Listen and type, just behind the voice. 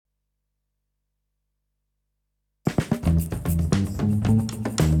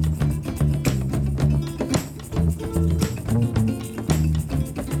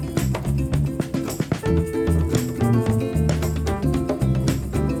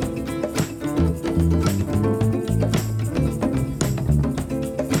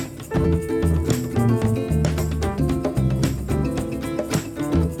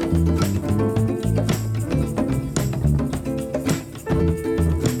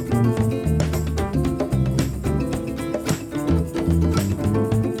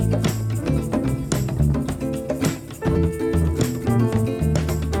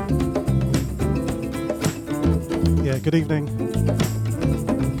Good evening,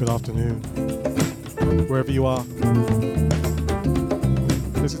 good afternoon, wherever you are.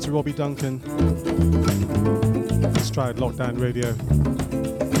 Listen to Robbie Duncan, Stroud Lockdown Radio.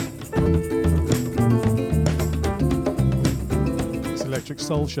 It's Electric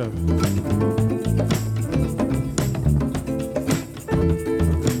Soul Show.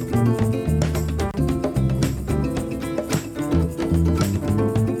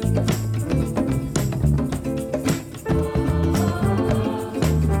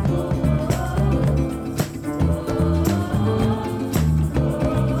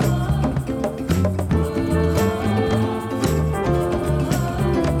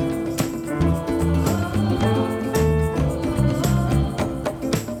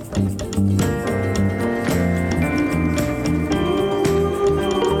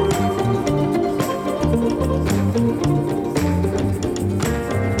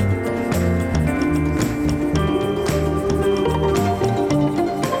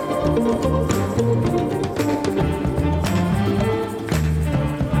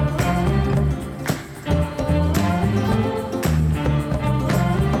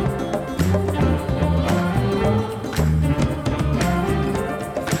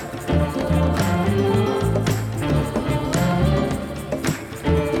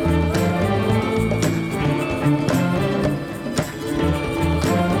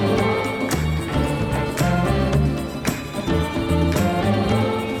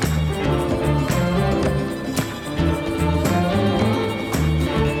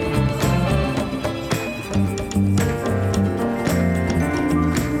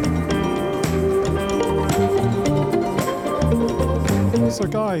 So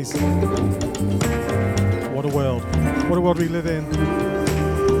guys, what a world we live in.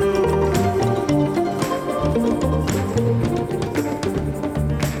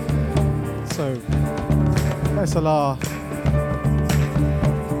 So, SLR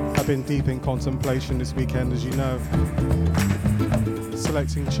have been deep in contemplation this weekend, as you know,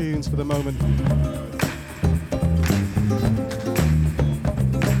 selecting tunes for the moment.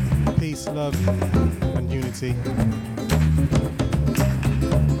 Peace, love, and unity.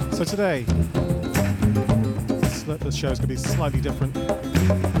 So today, the show's going to be slightly different.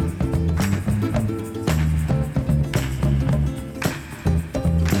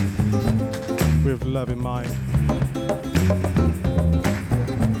 With love in mind.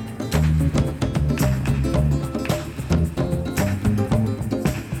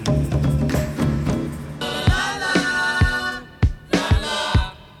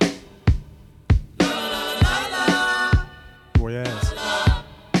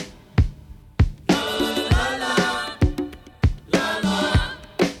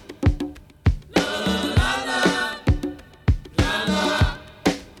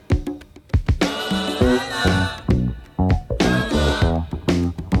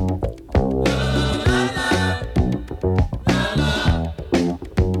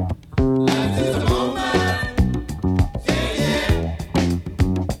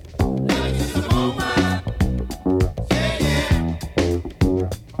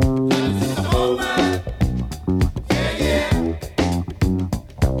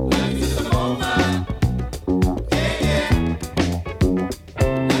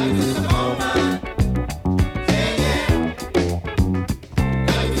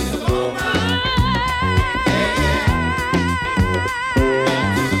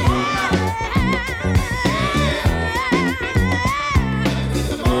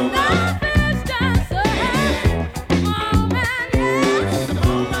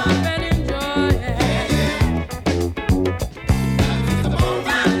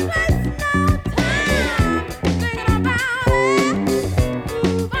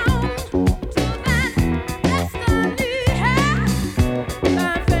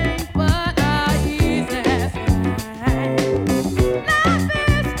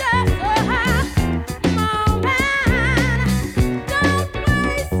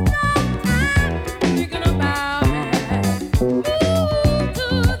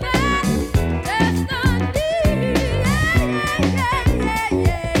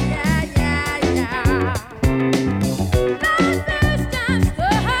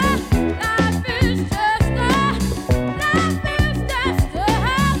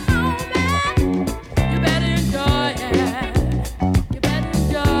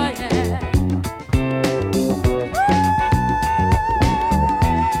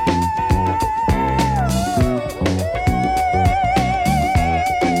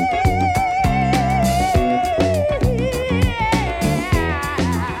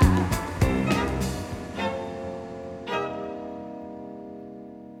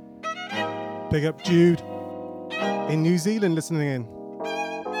 Big up Jude in New Zealand listening in.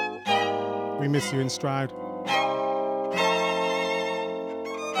 We miss you in Stroud.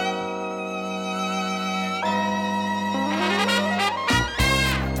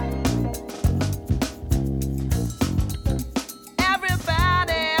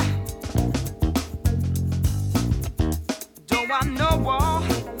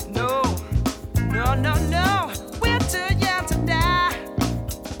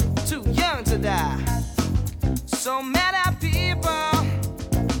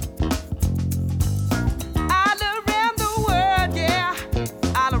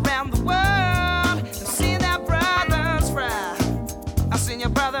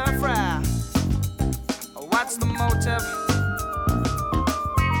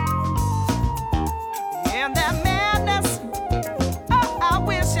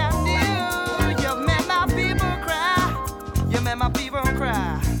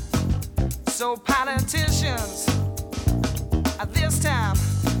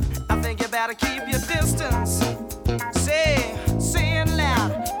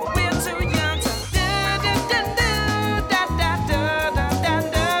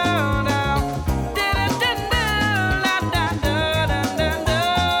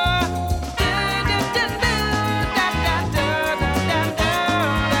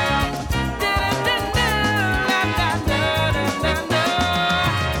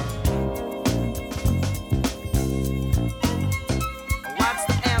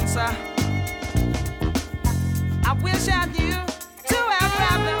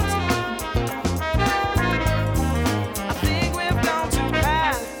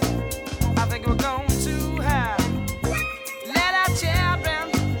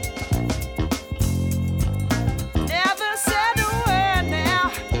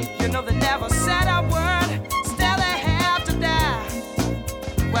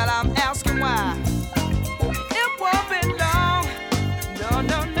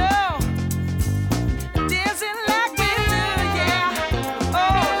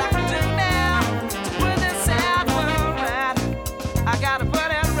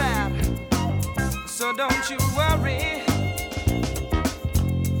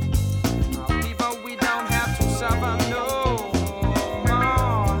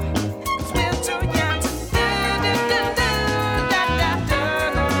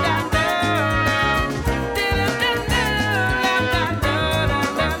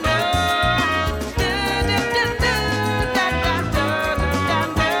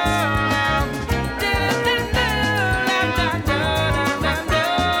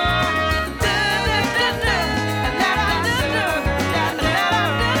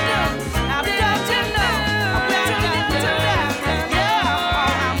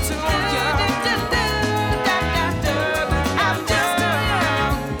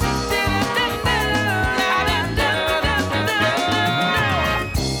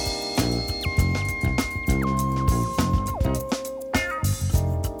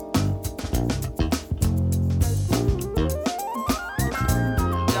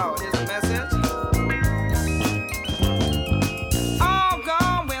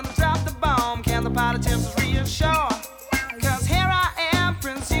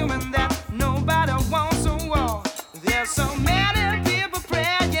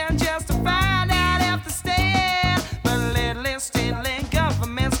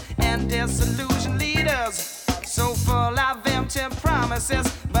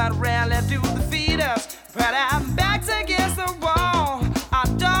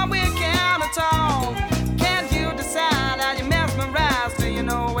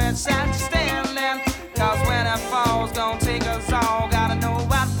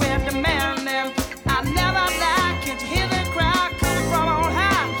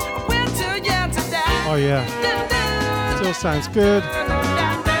 Sounds good.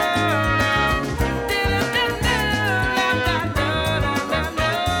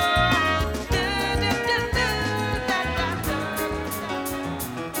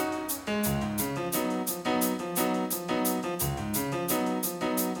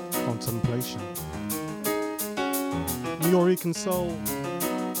 Contemplation. Nuyorican Soul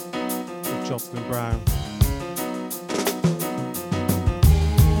with Jocelyn Brown.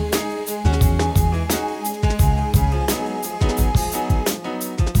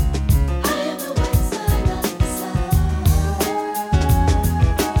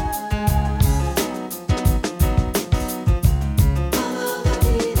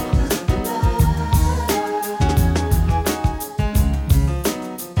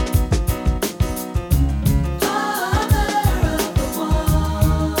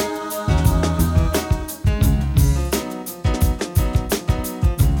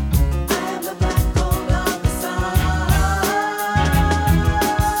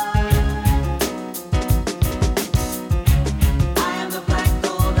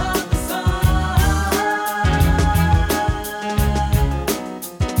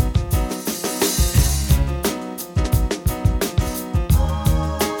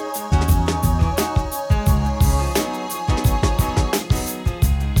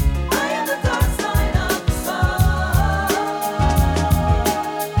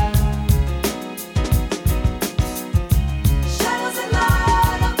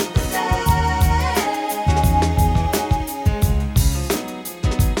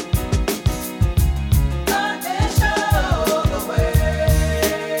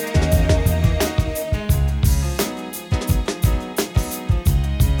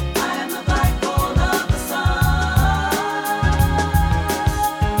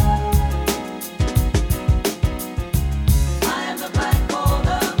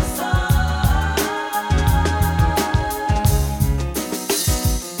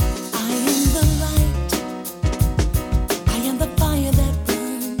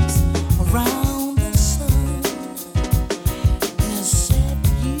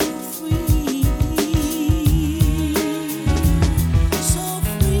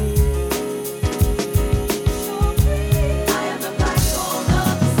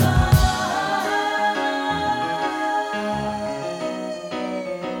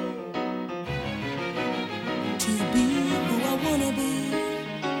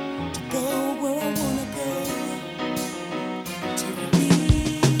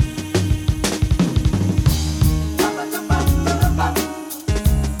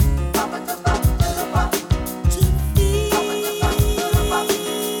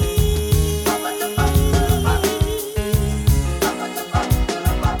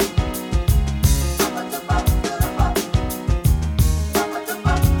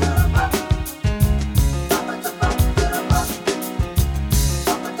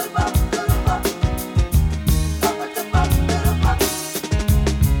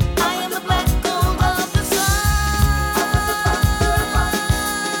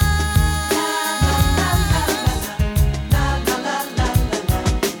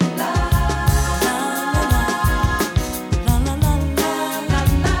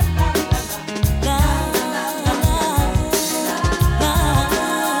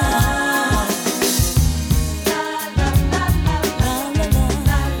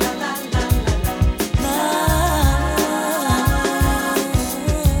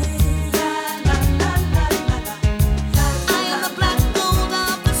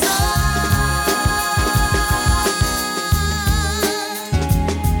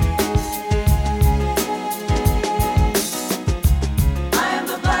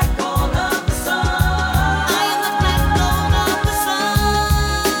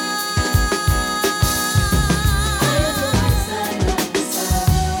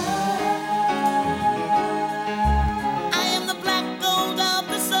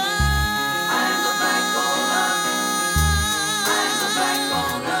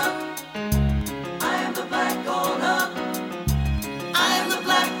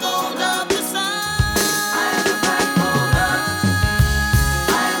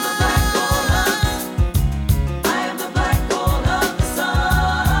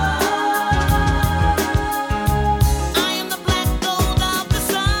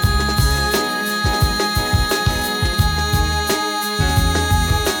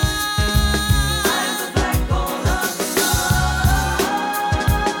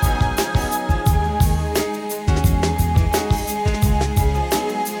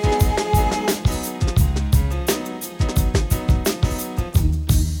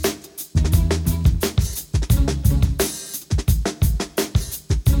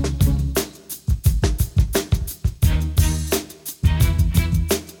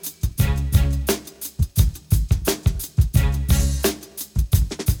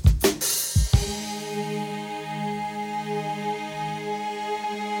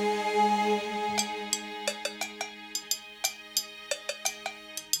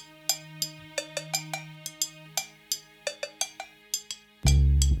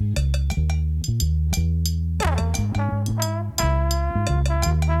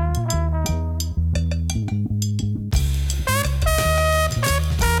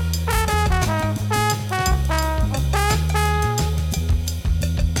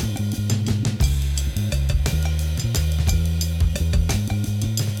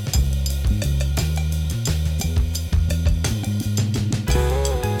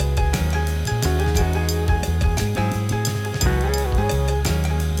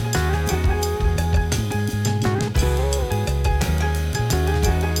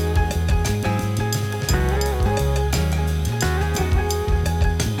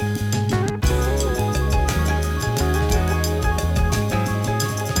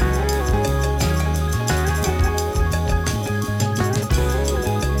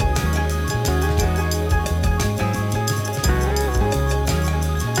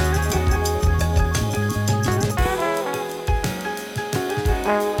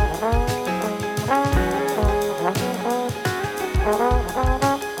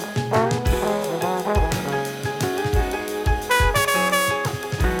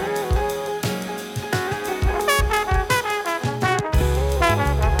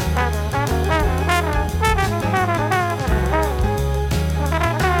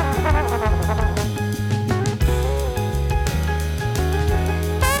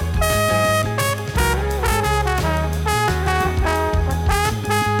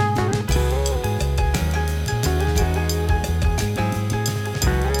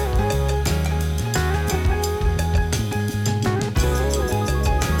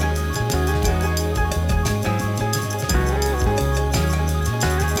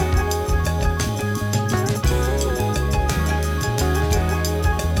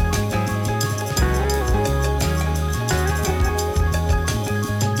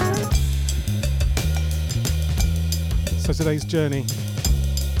 for today's journey.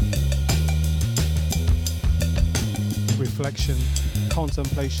 Reflection,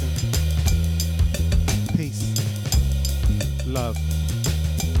 contemplation, peace, love.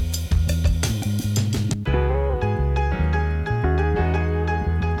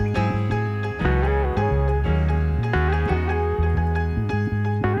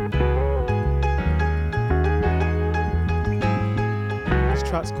 This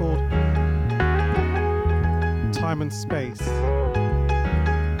track's called Time and Space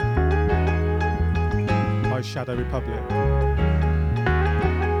by Shadow Republic.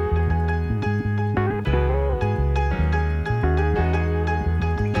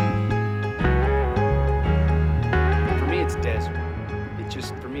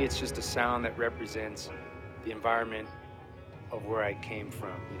 It's just a sound that represents the environment of where I came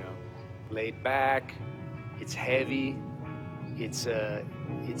from, you know. Laid back, it's heavy, it's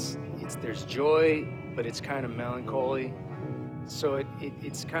there's joy, but it's kind of melancholy. So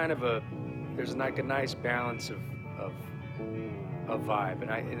it's kind of there's like a nice balance of vibe,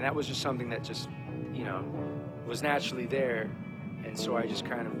 and that was just something that just, you know, was naturally there, and so I just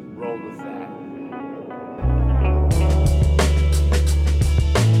kind of rolled with that.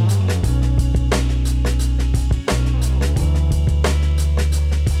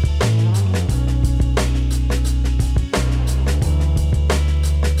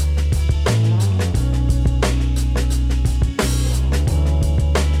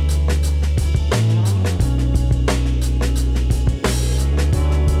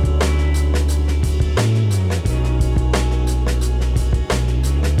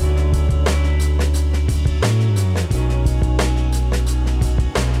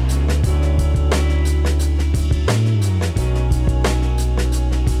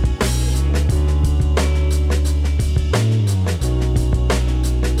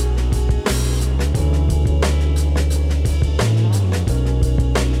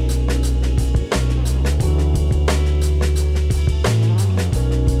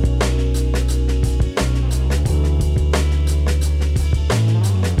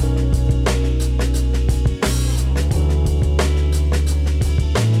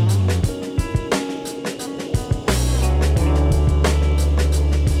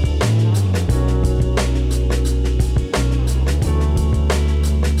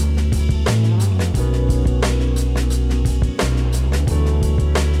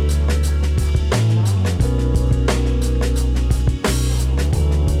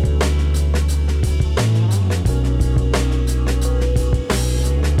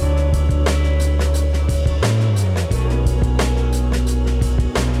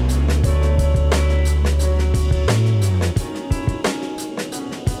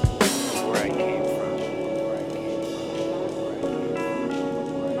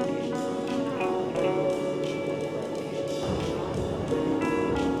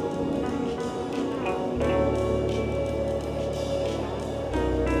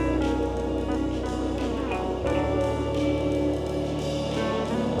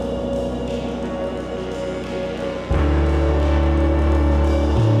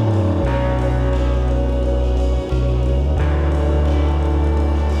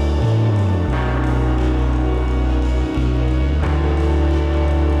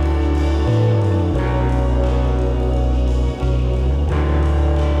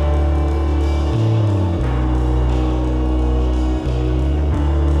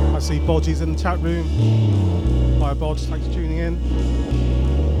 Bodges in the chat room. Hi Bodge, thanks for tuning in.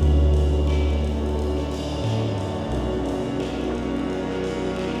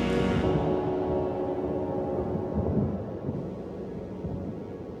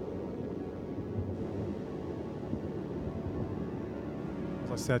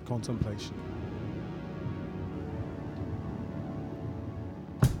 As I said, contemplation.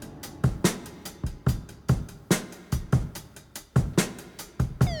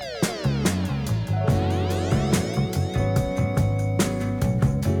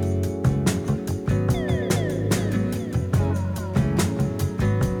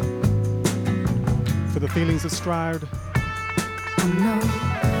 Feelings of Stroud. I know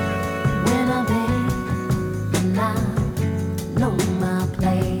when I've been and I know my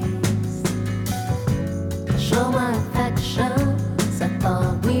place. Show my affections. I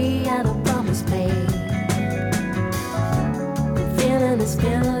thought we had a promise made. I'm feeling this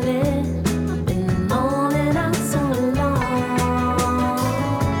feeling. I've been holding out so long.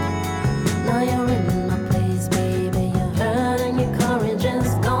 Now you're in my place, baby. You're hurt and your courage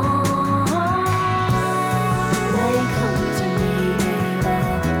is gone. Come to me, baby.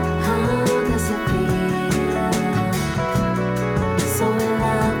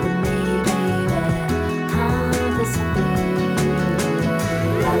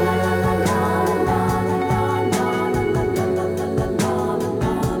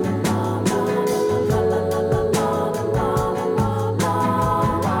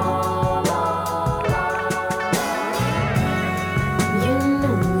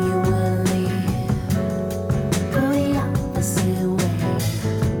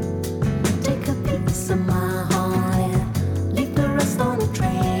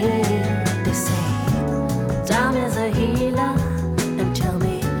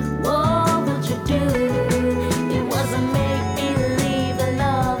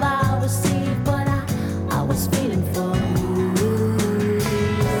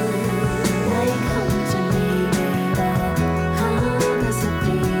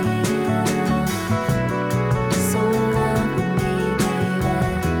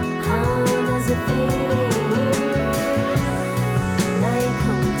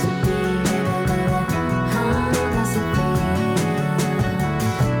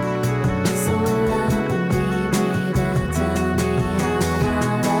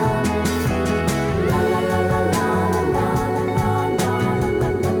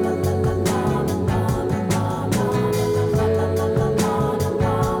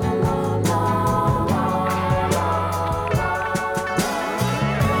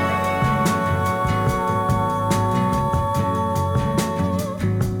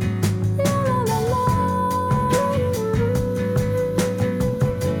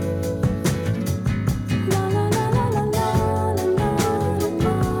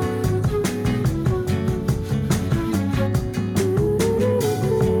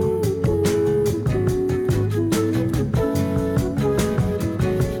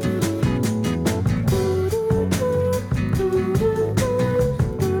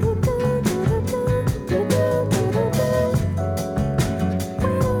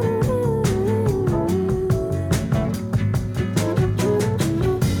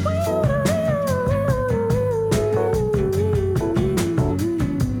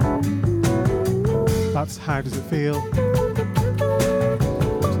 How Does It Feel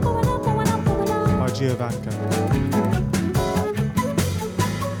by Giovanca.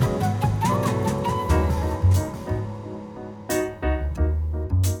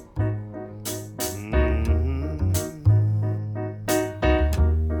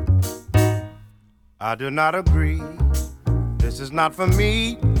 I do not agree. This is not for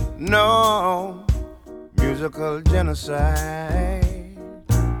me. No. Musical genocide.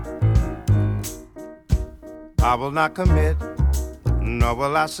 I will not commit, nor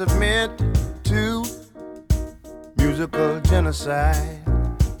will I submit to musical genocide.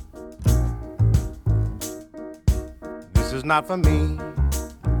 This is not for me.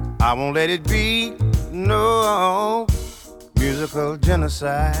 I won't let it be. No. Musical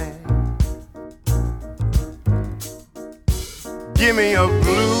genocide. Give me a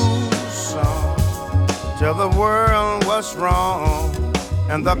blues song, tell the world what's wrong,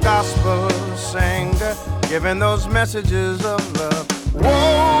 and the gospel singer giving those messages of love.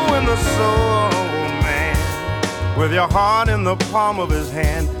 Woe in the soul, man, with your heart in the palm of his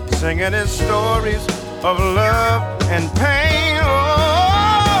hand, singing his stories of love and pain.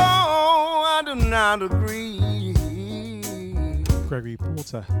 Oh, I do not agree. Gregory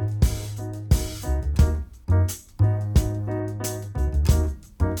Porter.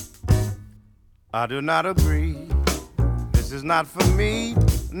 I do not agree. This is not for me.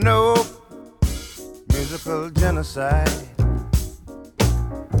 No musical genocide.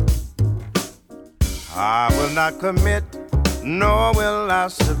 I will not commit, nor will I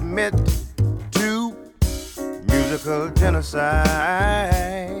submit to musical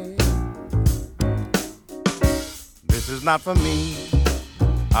genocide. This is not for me.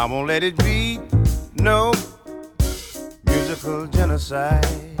 I won't let it be. No musical genocide.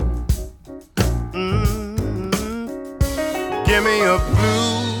 Give me a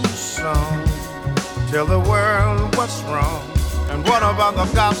blues song, tell the world what's wrong, and what about the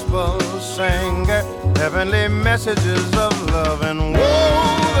gospel singer, heavenly messages of love, and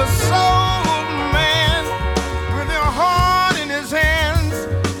woe the soul man with your heart in his hands,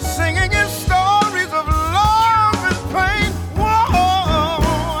 singing his stories of love and pain. Whoa,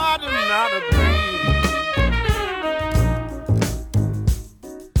 I do not agree.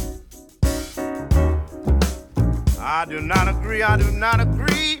 I do not agree, I do not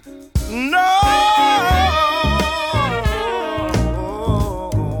agree, no!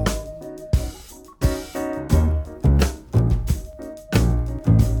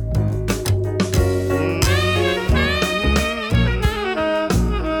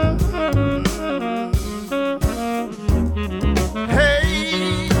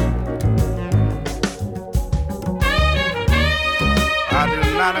 Hey! I do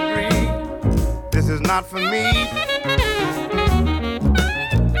not agree, this is not for me.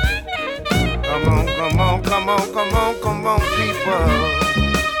 Come on, come on, come on, come on, come on, people.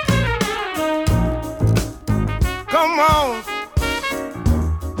 Come on.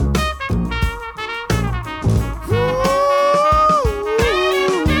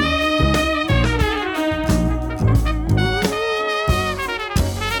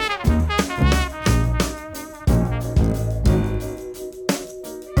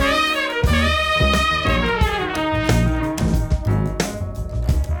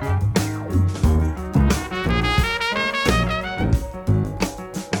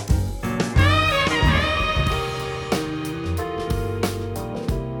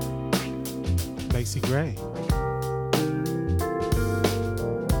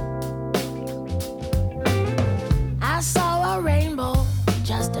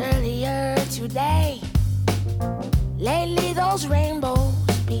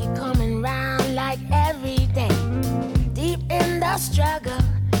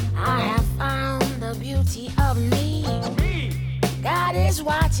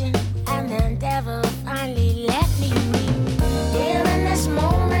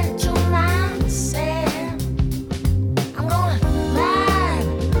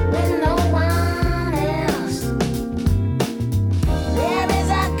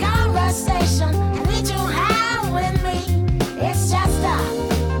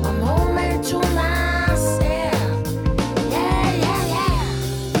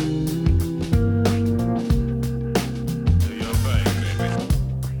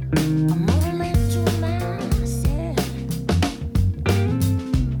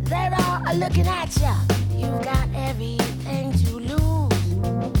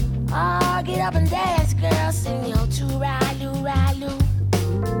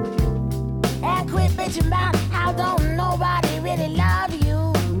 bitching about how don't nobody really love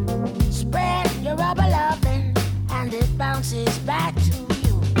you. Spread your rubber loving and it bounces back to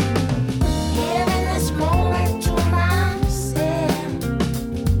you. Here in this moment.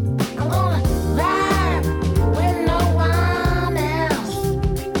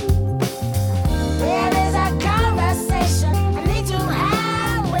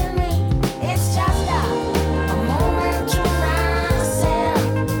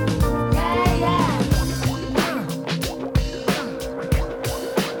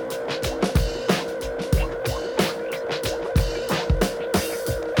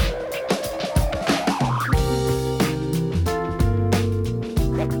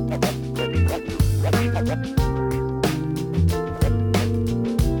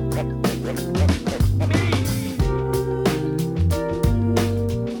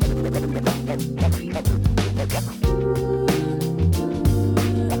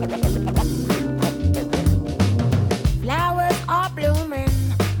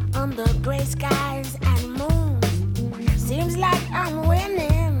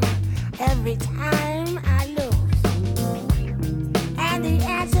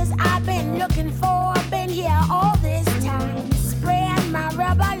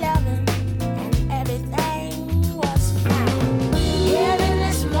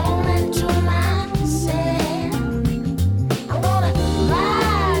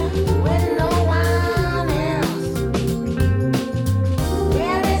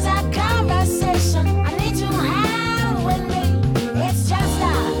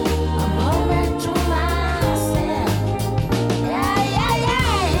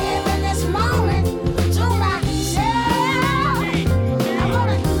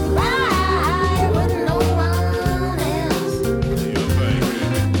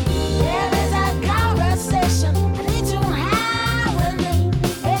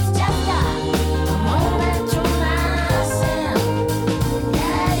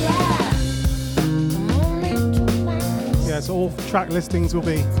 Track listings will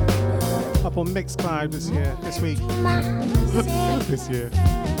be up on Mixcloud this week. This year.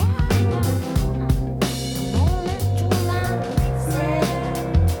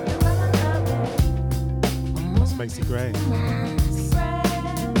 That's Macy Gray.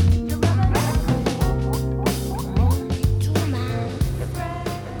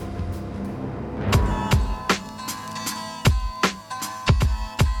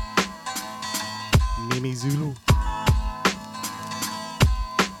 Mimi Zulu.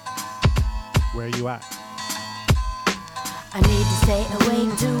 Where you at? I need to stay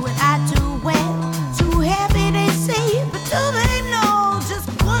awake, do what I do well. Too heavy they say, but do they know just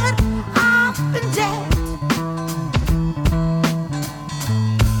what I've been dealt?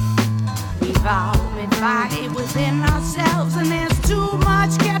 We've all been fighting within ourselves, and there's too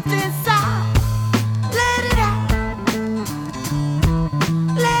much kept inside. Let it out.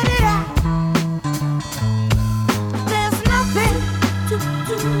 Let it out. There's nothing to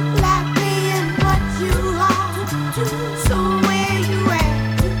do like being what you are. So where you at?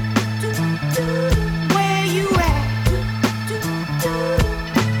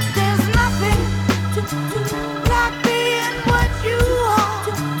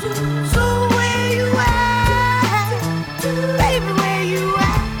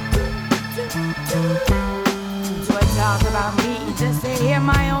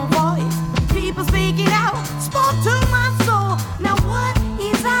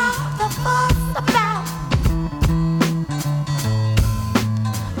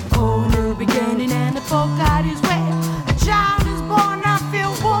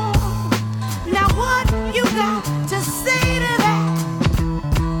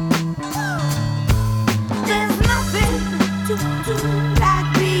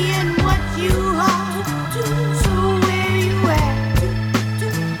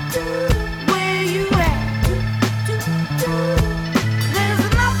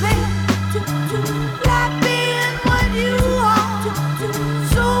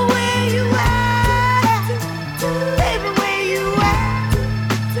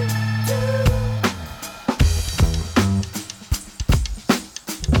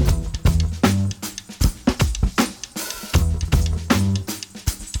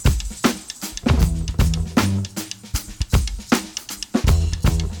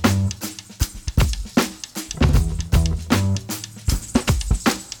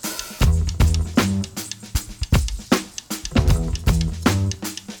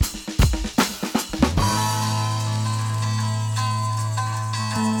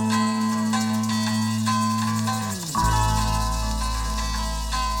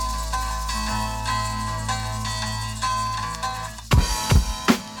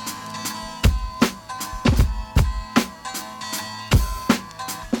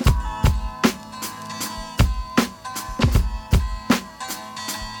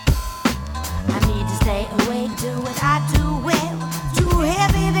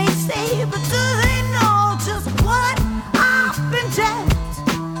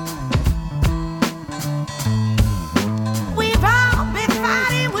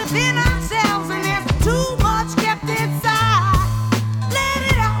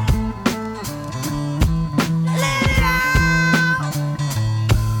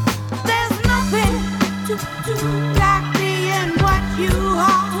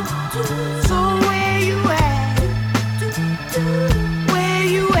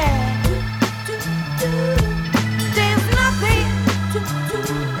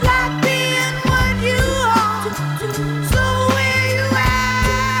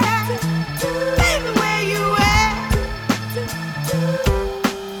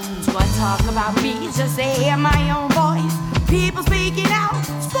 talk about me just to hear my own voice. People speaking out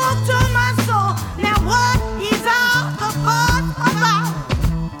spoke to my soul. Now what is all the fuss about?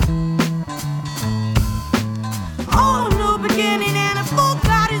 Oh, new beginning and a full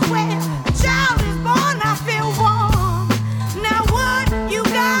cloud is where a child is born. I feel warm. Now what you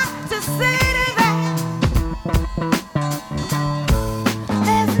got to say to that?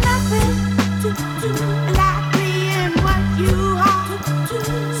 There's nothing to do like being what you are.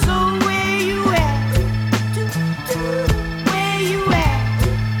 So where you at? Where you at?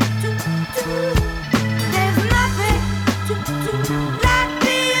 There's nothing to do like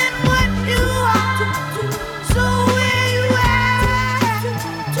being what you are. So where you at?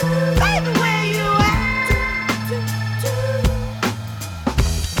 Baby, where you at?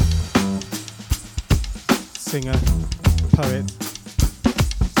 Singer, poet,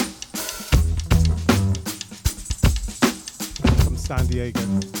 from San Diego.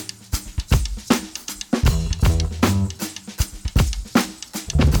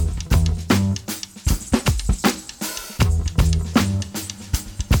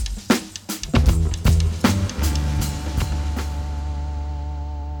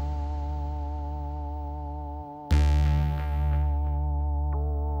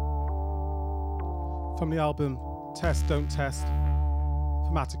 From the album Test Don't Test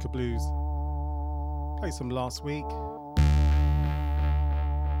from Attica Blues. Played some last week.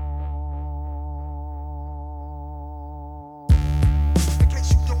 In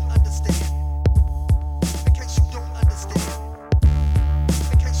case you don't understand. In case you don't understand.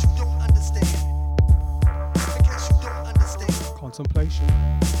 In case you don't understand. In case you don't understand. Contemplation.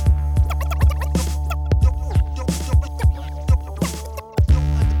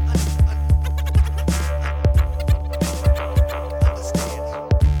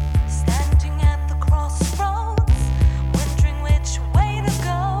 Standing at the crossroads, wondering which way to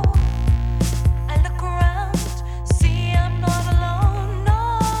go. I look around, see I'm not alone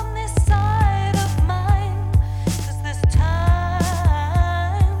on this side of mine. 'Cause this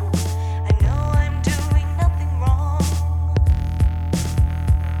time, I know I'm doing nothing wrong.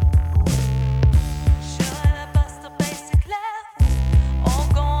 Should I bust a basic left or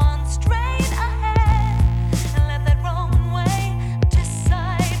go on straight ahead and let that wrong way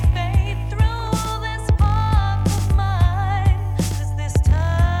decide fade through this path of mine? 'Cause this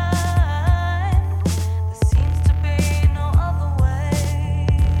time there seems to be no other way.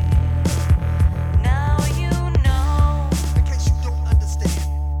 Now you know. In case you don't understand.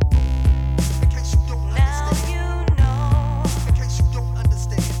 In case you don't Now understand. you know. In case you don't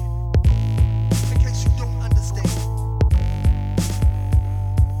understand. In case you don't understand.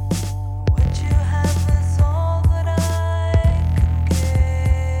 What you have is all that I can give.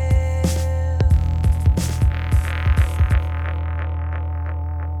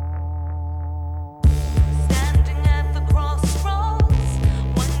 Standing at the crossroads,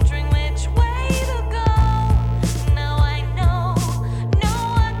 wondering which way to go. Now I know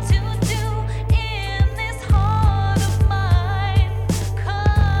what to do in this heart of mine.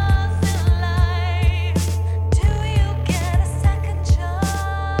 'Cause in life, do you get a second chance?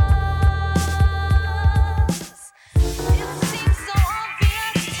 It seems so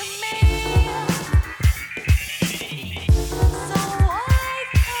obvious to me. So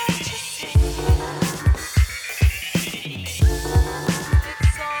I've come to see.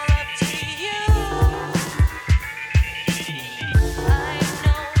 It's all up to you. I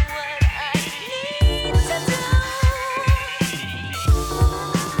know what I need to do.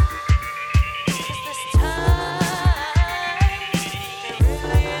 'Cause this time, there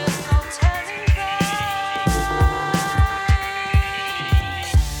really is no turning back.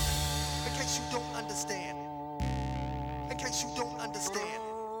 In case you don't understand. In case you don't understand.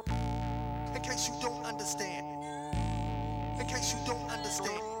 In case you don't understand. In case you don't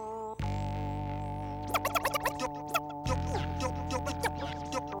understand.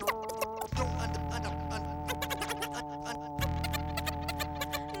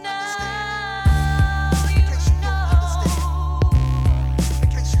 Now you In case you don't understand. know. In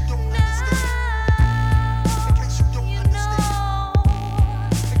case you don't understand. In case you don't You understand. know.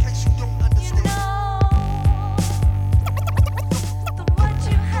 In case you don't You understand. know. The what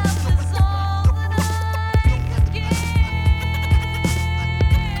you have is all that I can give.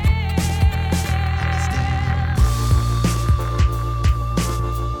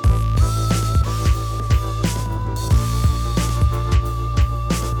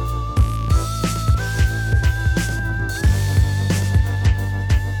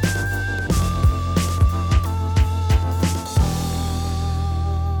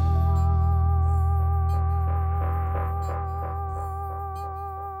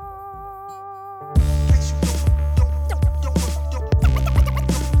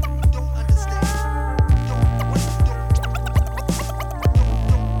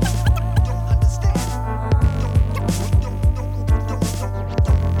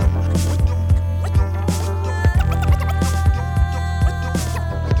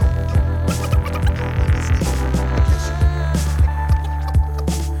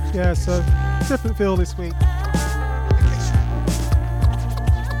 so different feel this week.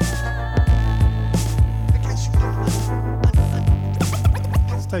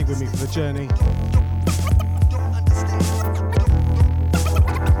 Stay with me for the journey.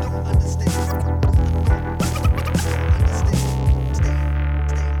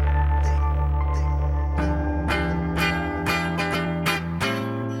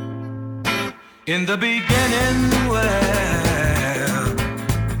 In the beginning, well,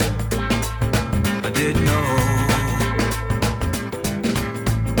 I didn't know.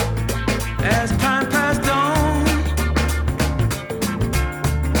 As time passed on,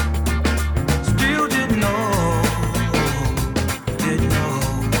 still didn't know, didn't know.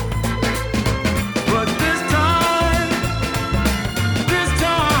 But this time,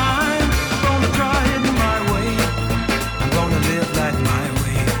 I'm gonna try it my way. I'm gonna live like my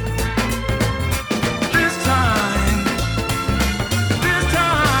way.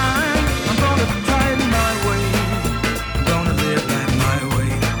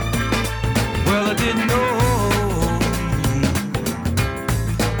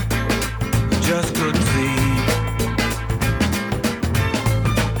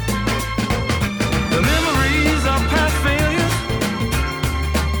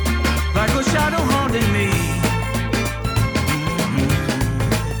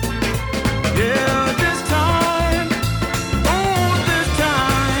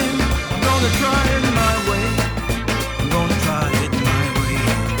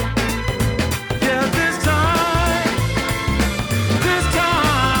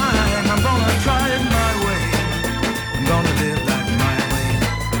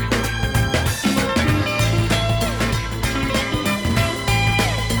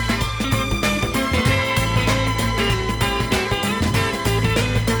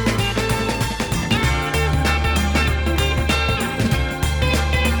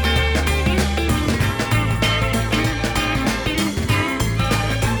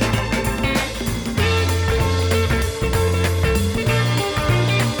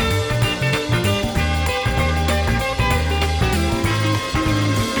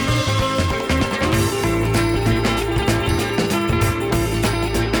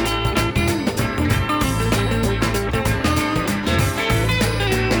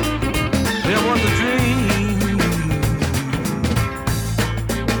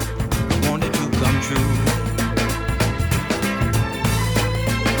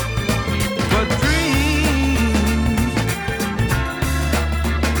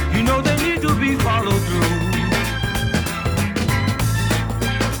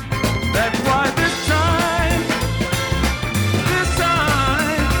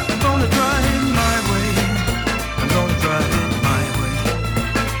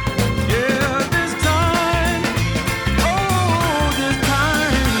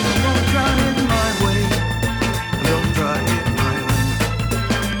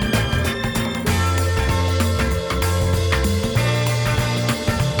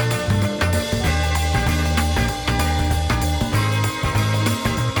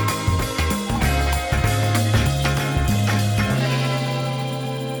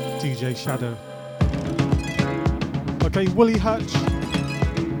 Shadow. Okay, Willie Hutch.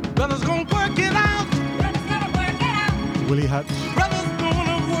 Brothers gonna work it out. Brothers gonna work it out. Willie Hutch. Brothers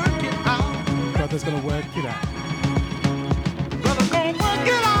gonna work it out. Brothers gonna work it out. Brothers gonna work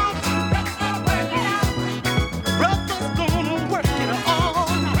it out. Brothers gonna work it out. Brothers gonna work it all.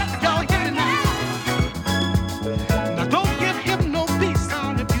 Y'all hear it now? Now don't give him no peace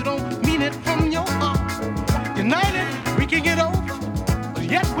sound if you don't mean it from your heart. United, we can get over, but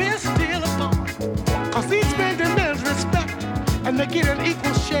yet we're still apart. Cause each man demands respect, and they get an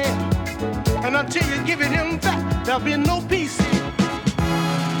equal share. And until you give it him back, there'll be no peace here.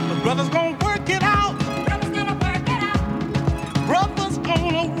 The brothers gonna work it out. Brothers gonna work it out. Brothers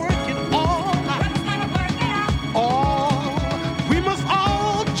gonna work it all out. Brothers gonna work it out. All. We must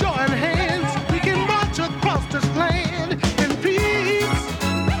all join hands. We can march across this land in peace.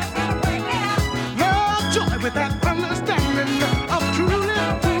 Brothers gonna work it out. Love, joy with that understanding of truly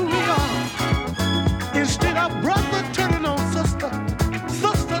who we are. Instead of brother turning on sister,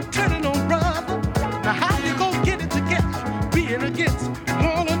 sister turning on brother. Now how you gonna get it together, being against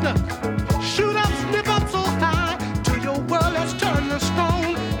one another? Shoot up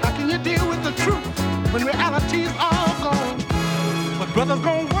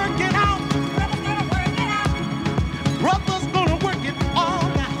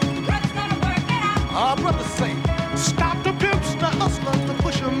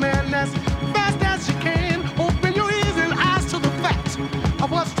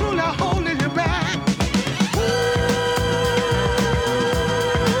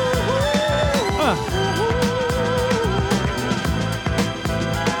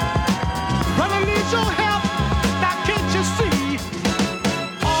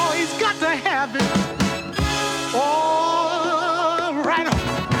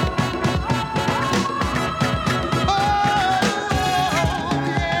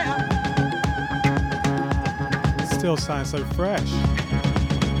Still sounds so fresh.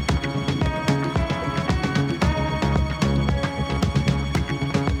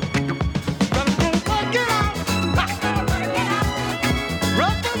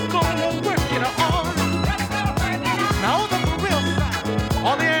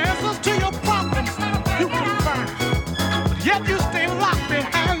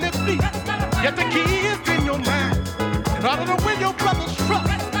 Yet the key is in your mind. In order to win your brother's trust,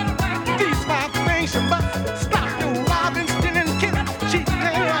 these 5 things you must stop. Your robbing, stealing, killing, cheating,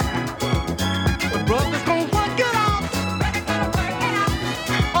 and lying. The brother's gonna work it out.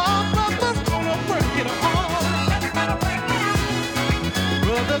 All brothers gonna work it out.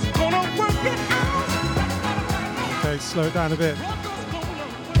 Brothers gonna work it out. Okay, slow it down a bit.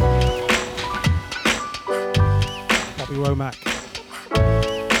 Womack.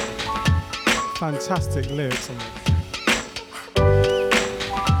 Fantastic lyrics on this.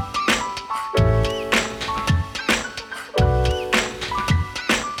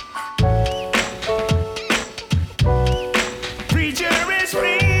 Preacher is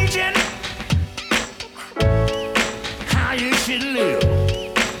preaching how you should live.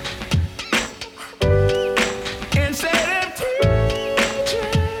 Instead of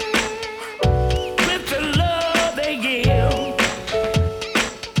teaching with the love they give,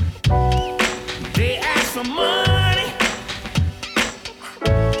 they ask for money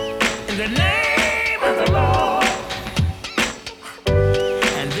in the name of the Lord,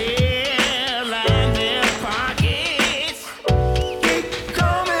 and they'll line their pockets, keep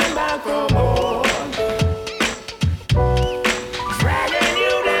coming back for more, dragging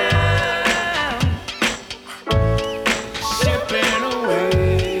you down, shipping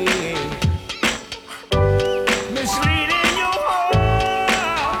away, misleading your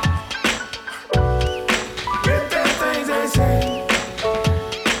heart with the things they say,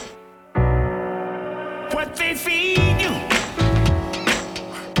 what they feed you.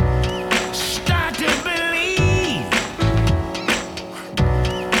 Start to believe,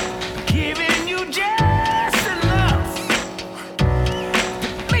 giving you just enough to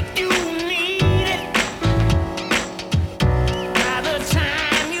make you need it. By the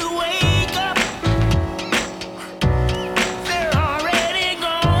time you wake up, they're already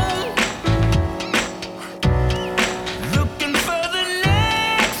gone, looking for the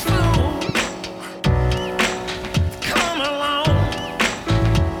next fool. Come along,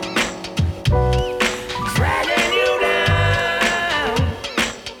 dragging you down,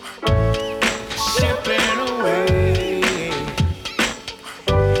 shipping away,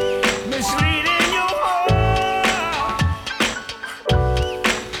 misleading your heart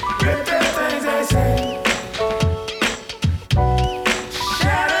with the things they say,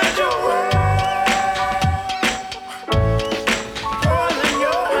 shattered your world, poison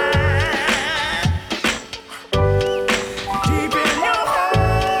your mind, deep in your heart,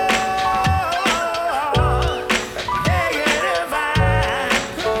 negative vibe.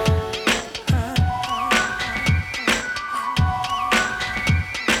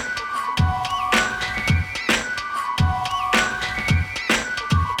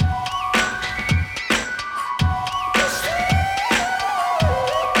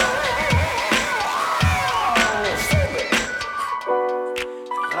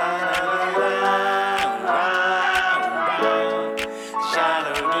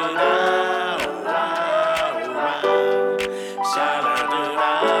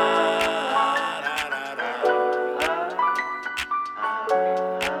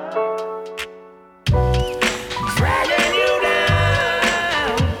 Dragging you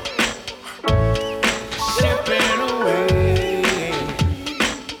down, shipping away,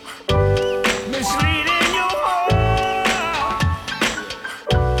 misleading your heart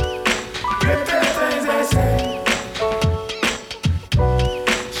with the things they say,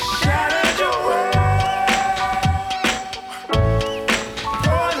 shattered your world,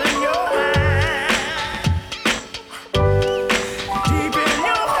 poison your mind, deep in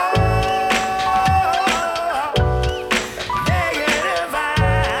your heart, negative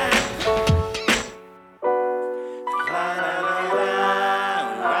vibe.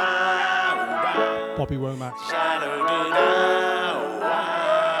 Bobby Womack.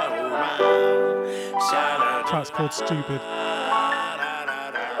 Track's called Stupid.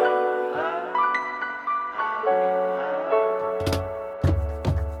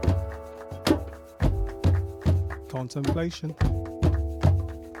 Contemplation.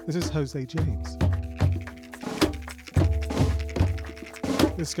 This is Jose James.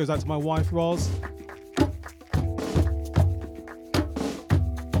 This goes out to my wife, Roz.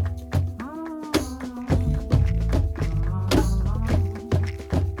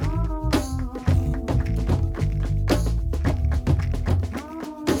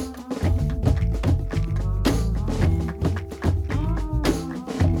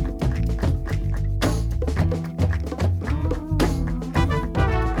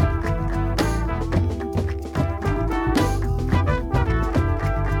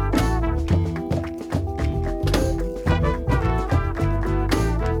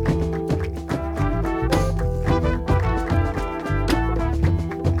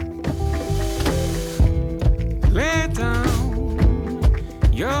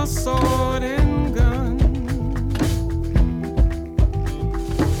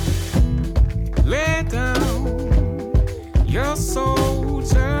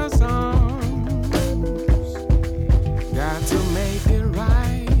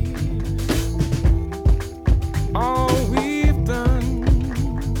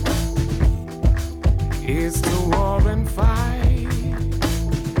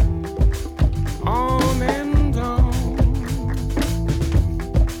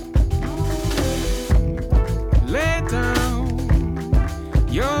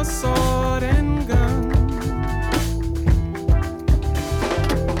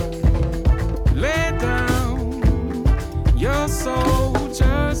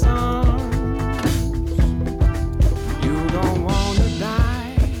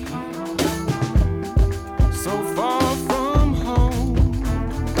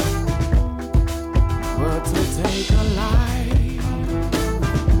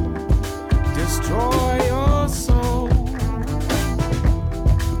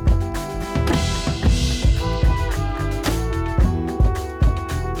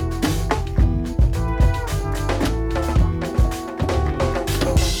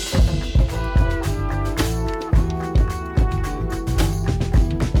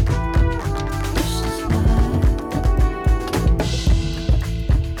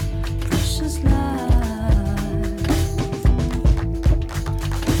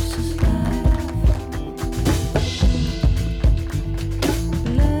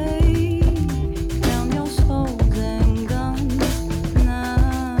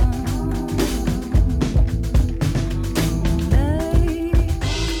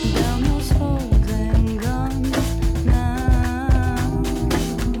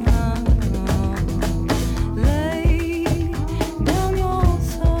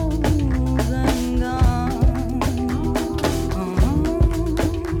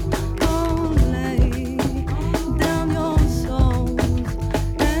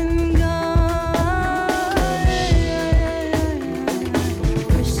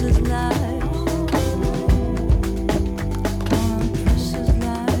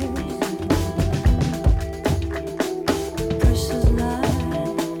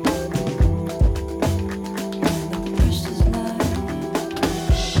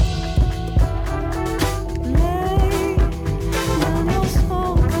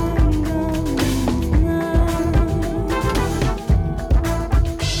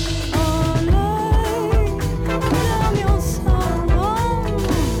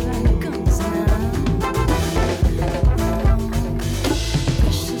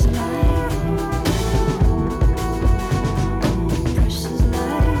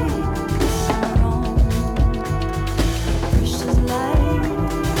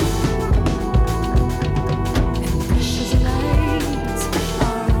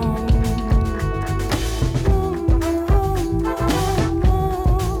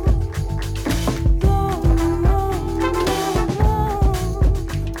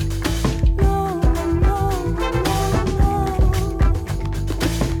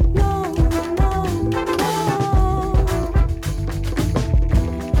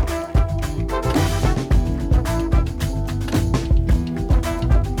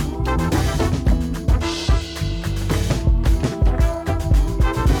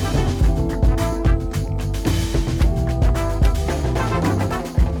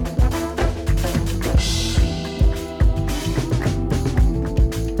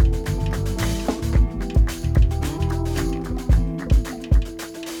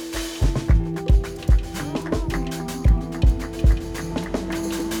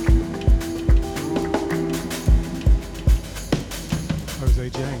 Jose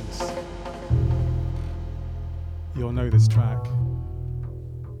James. You'll know this track.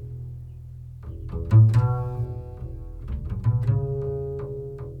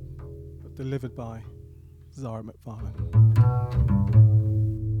 But delivered by Zara McFarlane.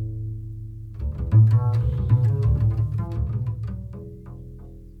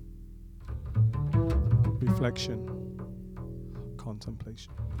 Reflection,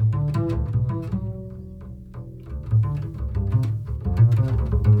 contemplation.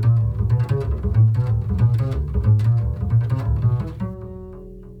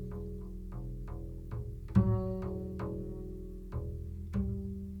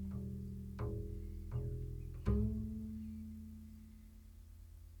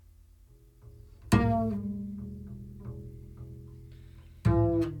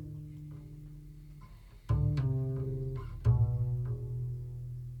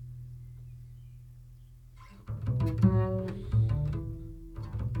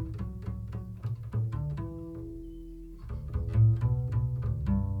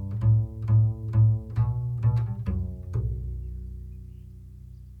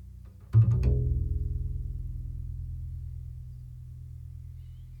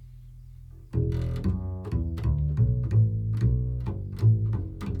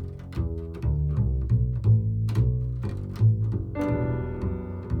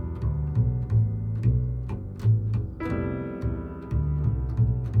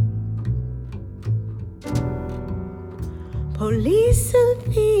 Police and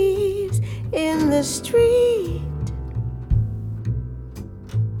thieves in the street,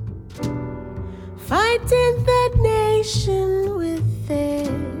 fighting the nation with their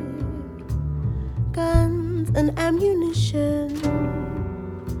guns and ammunition.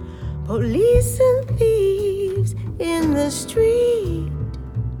 Police and thieves in the street,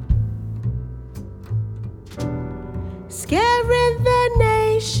 scaring the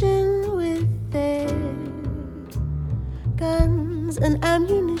nation with their guns and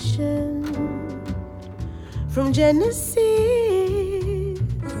ammunition. From Genesis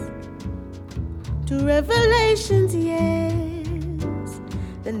to Revelations, yes,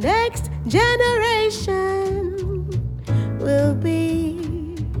 the next generation will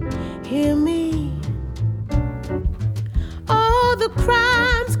be, hear me, all the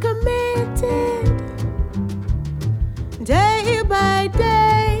crimes committed day by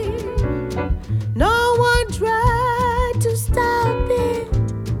day, no one tried to stop it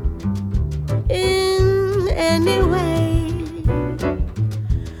in any way.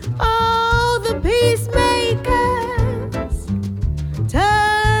 All the peacemakers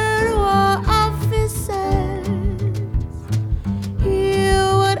turn war officers. Hear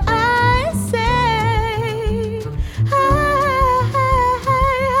what I say.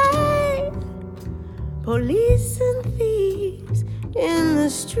 Police and thieves in the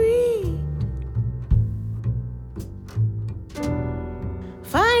street,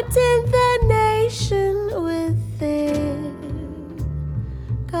 fighting the nation with their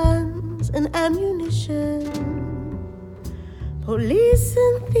guns and ammunition. Police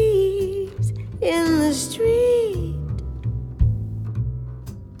and thieves in the street,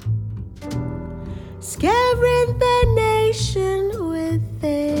 scaring the nation with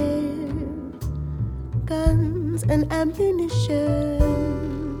their guns and ammunition.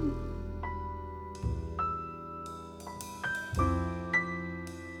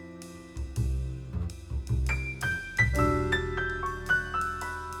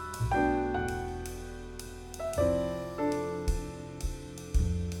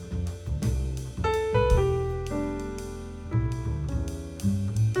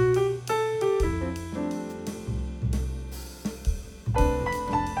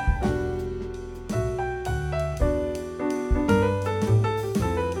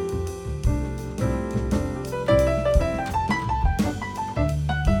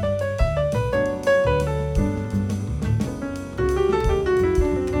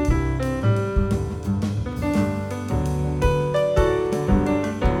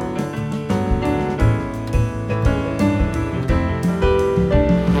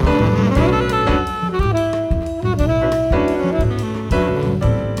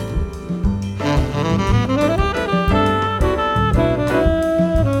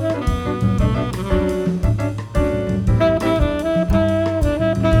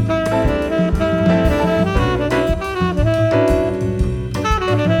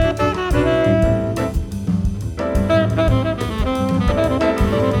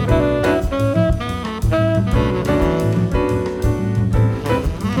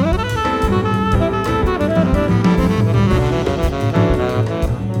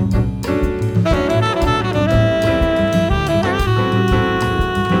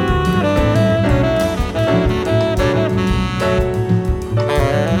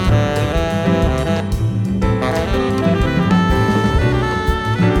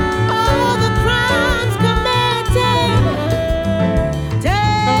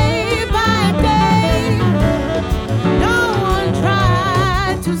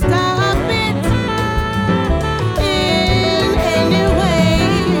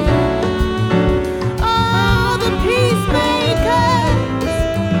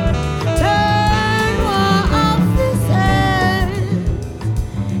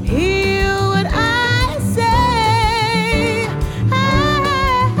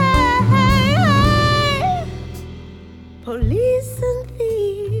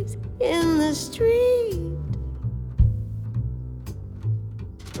 the street,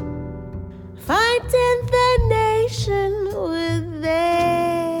 fighting the nation with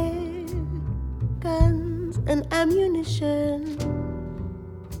their guns and ammunition.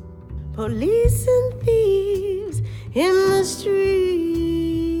 Police and thieves in the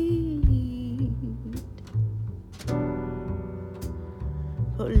street.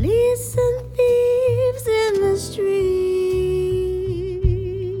 Police and thieves in the street.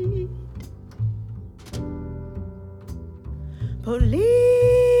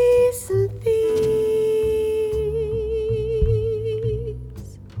 Police and thieves.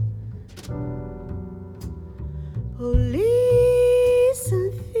 Police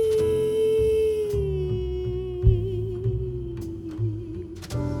and thieves.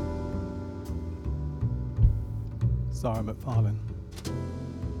 Zara McFarlane.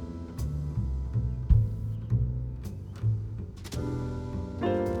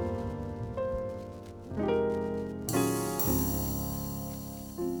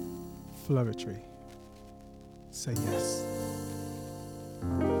 Floetry. Say yes.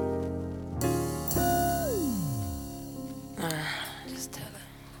 Just tell her.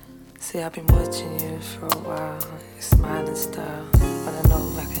 See, I've been watching you for a while. Your smiling style. But I know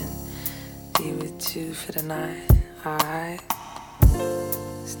I can be with you for the night. Alright?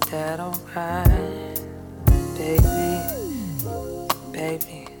 Is that alright? Baby.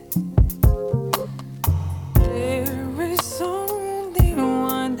 Baby. There is only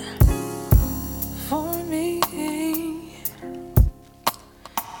one for me.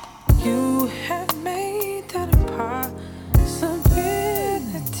 You have made that a possibility.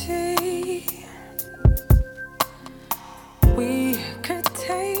 We could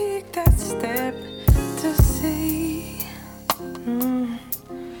take that step to see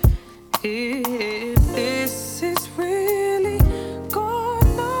if this is really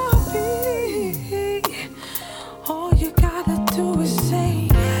gonna be. All you gotta do is say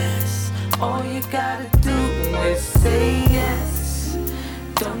yes. All you gotta do is say yes.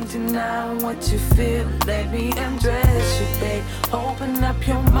 Don't deny what you feel. Let me undress you, babe. Open up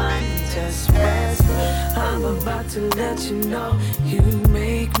your mind and just rest. I'm about to let you know you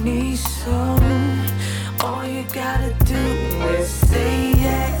make me so. All you gotta do is say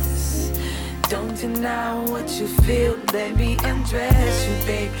yes. Don't deny what you feel. Let me undress you,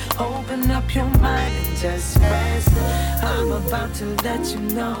 babe. Open up your mind and just rest. I'm about to let you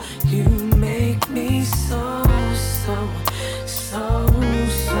know you make me so, so, so,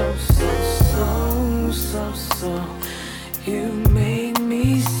 so, so, so, so, so. You make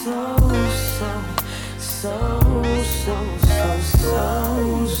me so, so, so, so, so,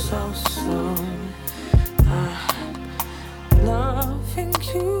 so, so, so. Loving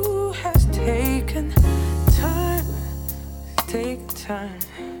you has taken time,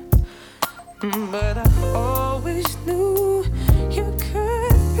 but I always knew you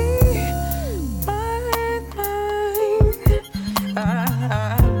could be mine.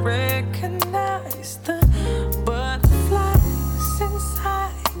 I recognize the butterflies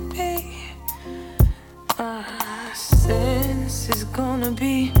inside me. Sense is gonna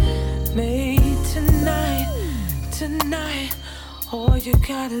be made tonight. All you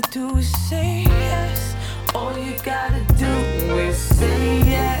gotta do is say yes. All you gotta do is say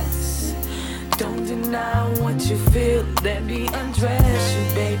yes. Don't deny what you feel. Let me undress you,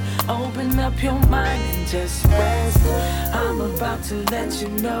 babe. Open up your mind and just rest. I'm about to let you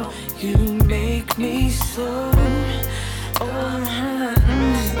know you make me so.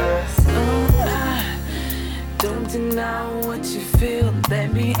 Don't deny what you feel.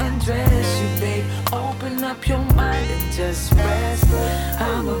 Let me undress you, babe. Open up your mind and just rest.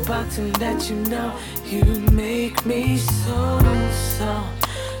 I'm about to let you know you make me so, so,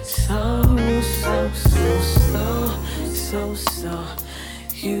 so, so, so, so, so, so.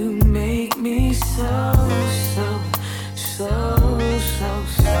 You make me so, so, so, so,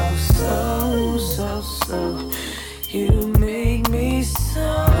 so, so, so, so. You make me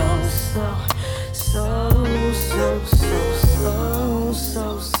so, so, so, so, so, so,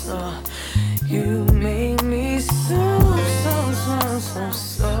 so, so. You make me so, so, so, so,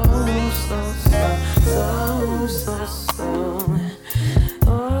 so, so, so, so, so.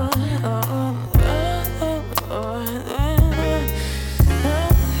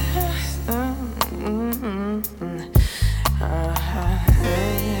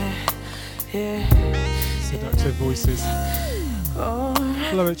 Seductive voices.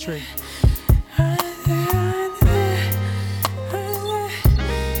 Floetry.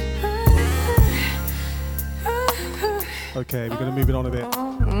 Okay, we're going to move it on a bit.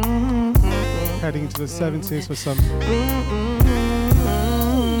 Heading into the 70s for some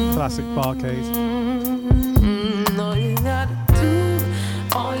classic BarKays. All you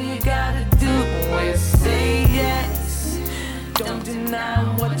gotta do is say yes. Don't deny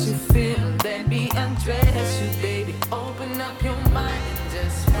what you feel. Let me undress you, baby. Open up your mind and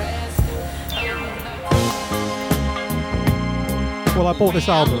just rest. Well, I bought this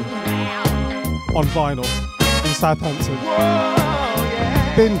album on vinyl in Southampton.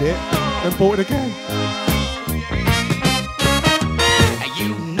 Binned it, then bought it again.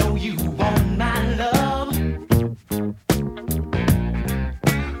 You know you want my love,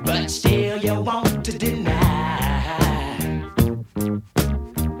 but still you want to deny.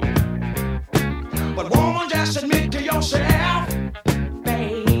 But woman, just admit to yourself,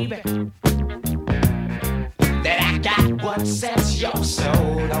 baby, that I got what sets your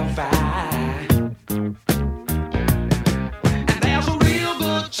soul on fire. And there's a real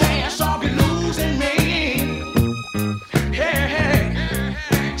good chance of you losing me. Hey, hey.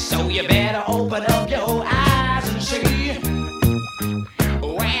 So you better open up your eyes and see.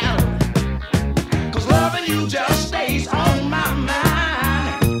 Well, 'cause loving you just stays on my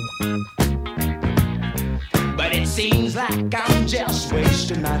mind. But it seems like I'm just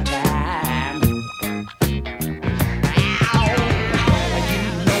wasting my time. Ow. You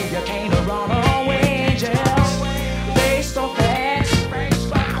know you can't run away just based on facts.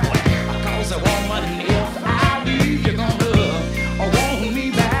 'Cause a woman, if I leave, you're gonna want me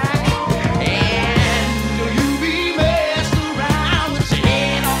back. And you be messed around with your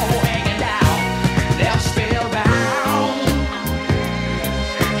head all hanging down, left spellbound.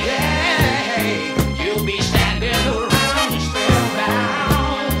 Hey, you'll be standing around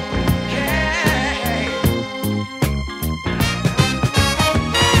spellbound. Hey.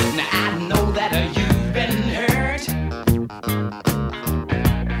 Now I know that you've been hurt.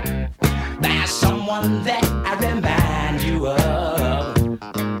 There's someone that I remind you of.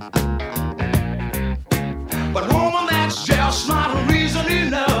 But woman, that's just not a reason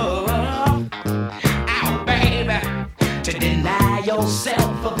enough. Oh, baby, to deny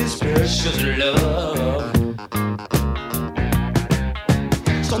yourself of this precious love.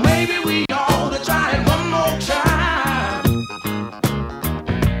 So maybe we ought to try it one more time.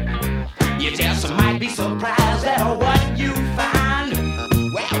 You just might be surprised at what you find.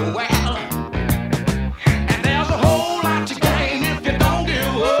 Well, well. And there's a whole lot to gain if you don't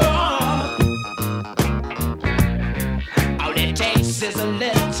give up. All it takes is a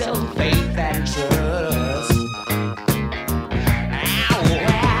little faith and trust. Ow,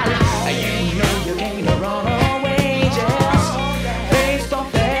 well, you know you can't run away just based on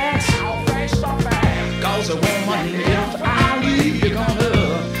facts. 'Cause a woman, if I leave, you're gonna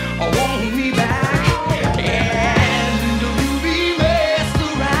want me back. And you be messed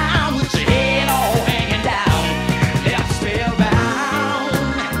around with your head all hanging down, left spellbound.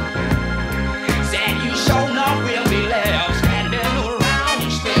 Said you sure enough will be left standing around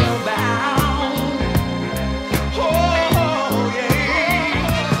spellbound. Oh,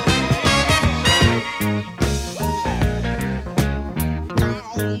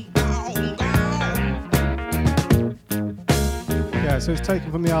 Yeah, so it's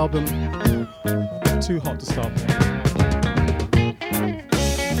taken from the album Too Hot to Stop.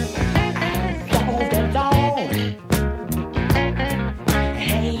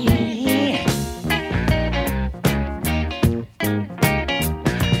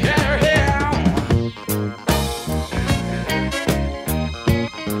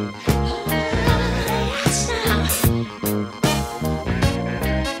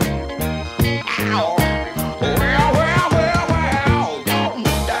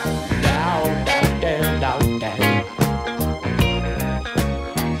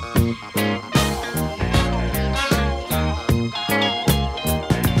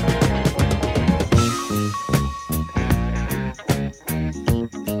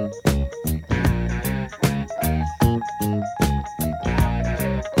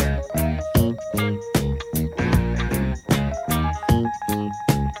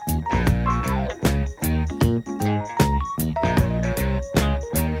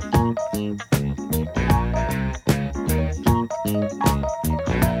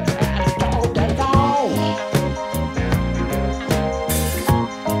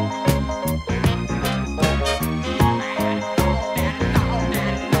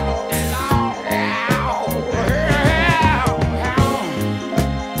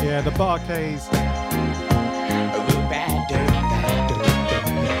 BarKays.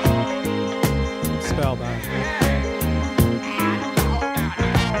 Spellbound.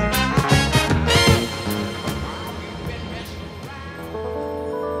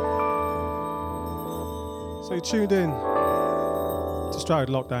 So you tuned in to Stroud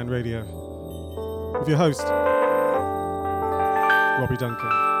Lockdown Radio with your host, Robbie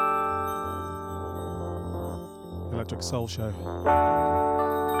Duncan. Electric Soul Show.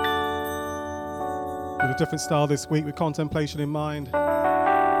 With a different style this week with contemplation in mind.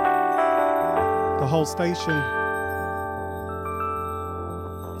 The whole station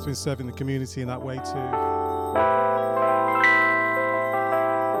has been serving the community in that way too.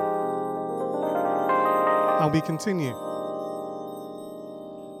 And we continue.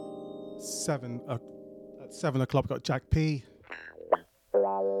 At 7 o'clock, we've got Jack P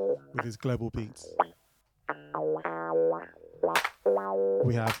with his global beats.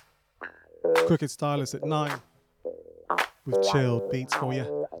 We have Crooked Stylist at 9 with chilled beats for you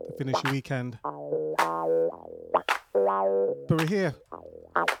to finish your weekend. But we're here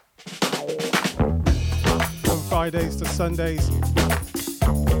from Fridays to Sundays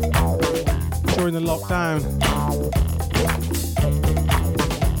during the lockdown.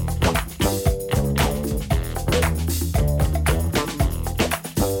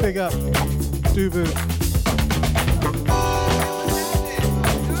 Big up Duvu.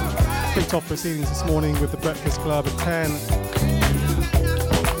 Kicked off proceedings this morning with the Breakfast Club at 10.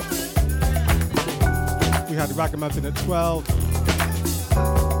 We had Ragamuffin at 12.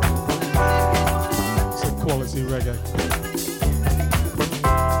 Some quality reggae.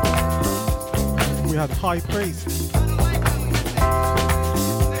 We had High Priest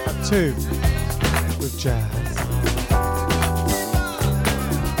at 2 with jazz.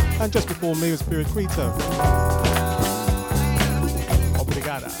 And just before me was Pirquito.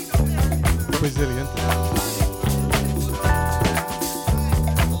 Obrigada. Brazilian.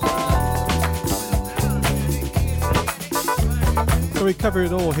 So we cover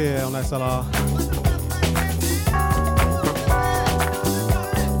it all here on SLR.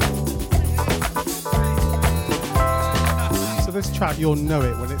 So this track, you'll know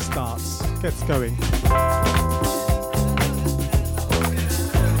it when it starts, gets going.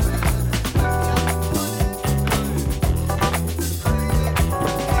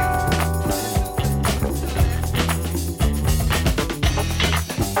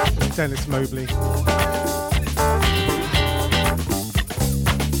 Denis Mobley.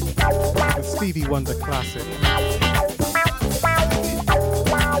 The Stevie Wonder classic.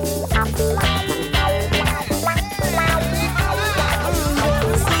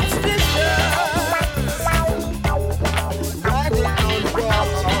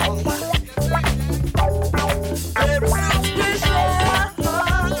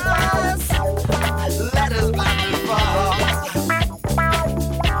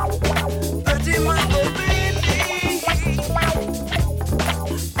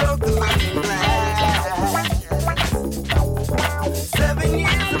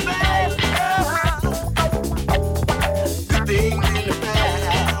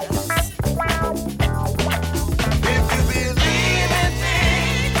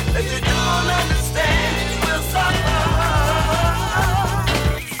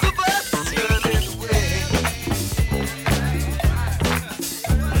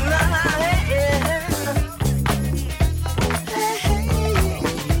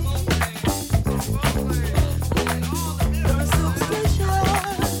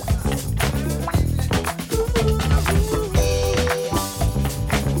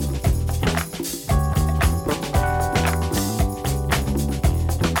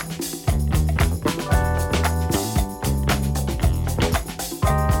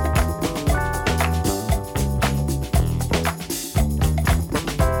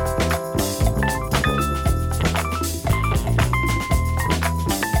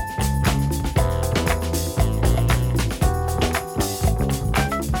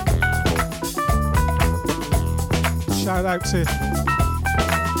 Shout out to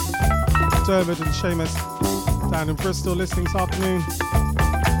Dermot and Seamus down in Bristol listening this afternoon.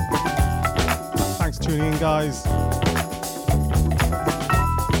 Thanks for tuning in, guys.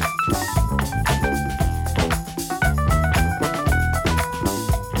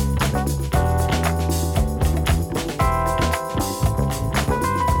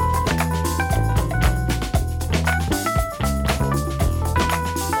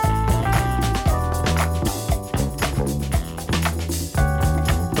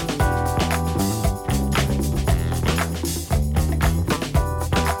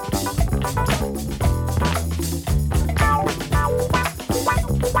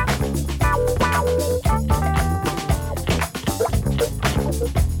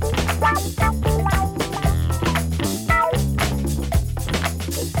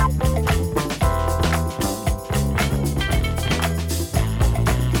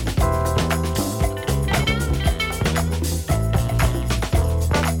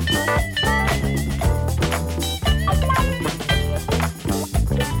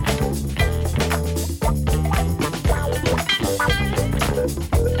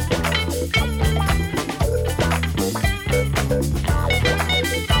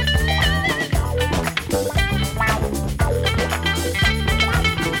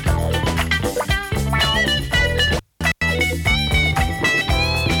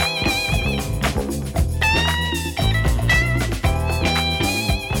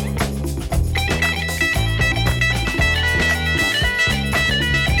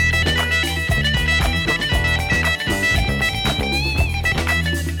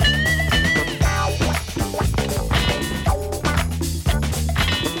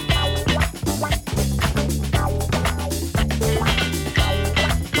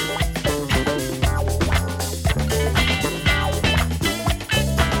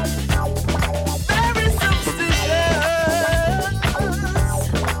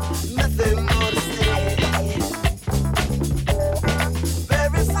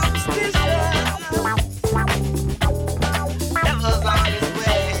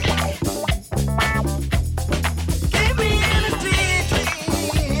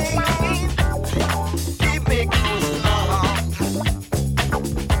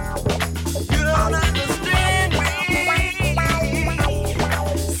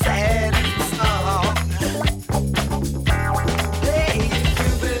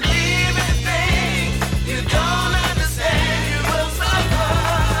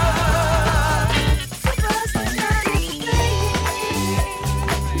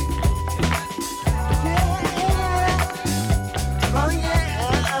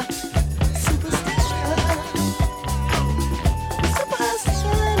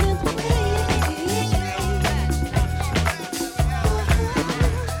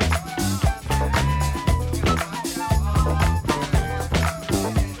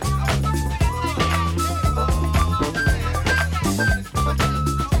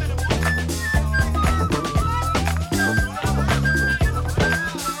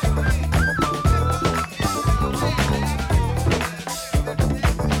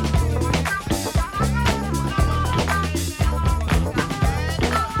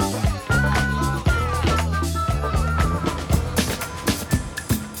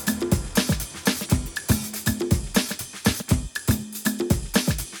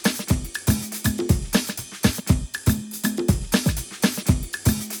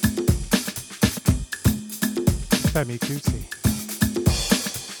 Femi Kuti.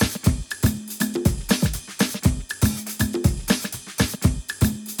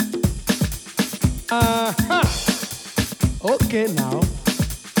 Okay now.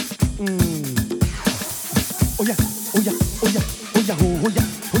 Oh yeah, oh yeah, oh yeah, oh yeah, oh yeah,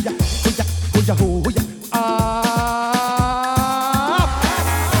 oh yeah, oh yeah, oh yeah, oh yeah.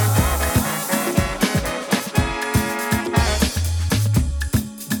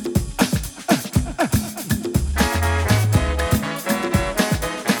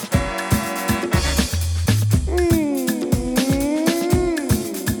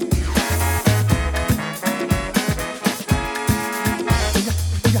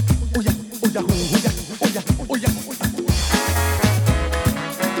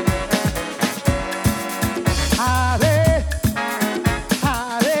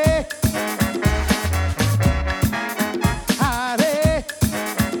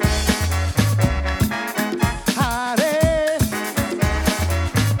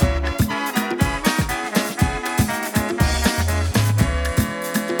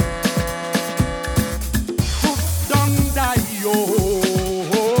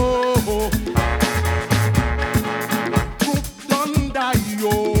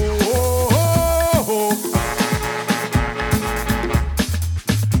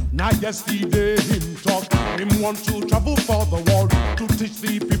 Yesterday him talk, him want to travel for the world to teach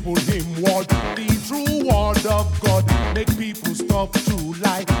the people him word, the true word of God. Make people stop to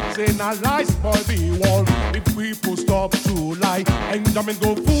lie, say na lies for the world. If people stop to lie, Benjamin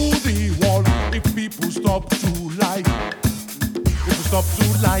go fool the world. If people stop to lie, if you stop to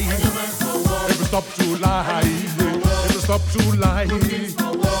lie, if you stop to lie, if you stop to lie,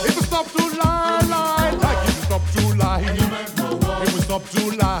 if you stop to lie, lie, like if you stop to lie, if we stop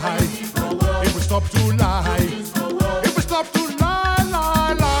to lie, if we stop to lie, if we stop to lie,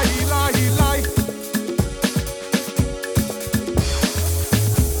 lie, lie, lie, lie.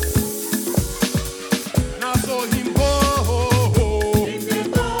 Now so him go,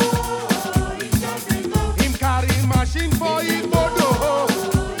 him carry machine for him go,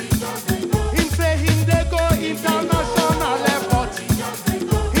 him say him dey go international airport,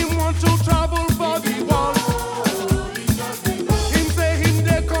 him want to travel for the world.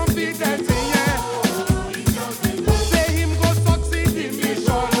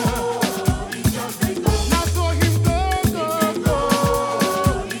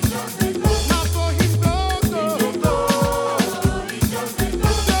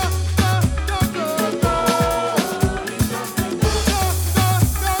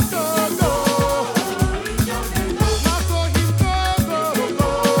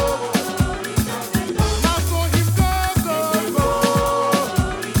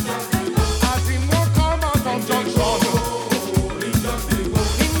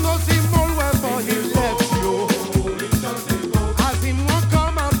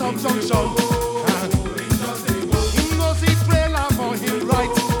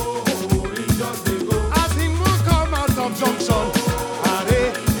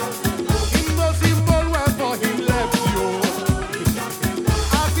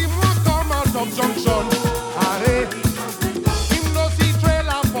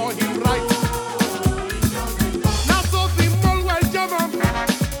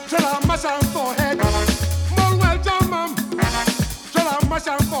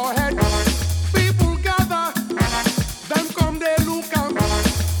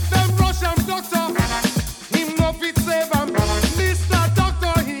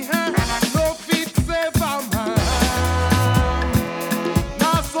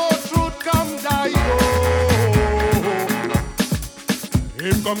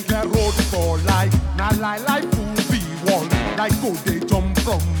 Come clear road for life, now lie fool be wall. Like go they jump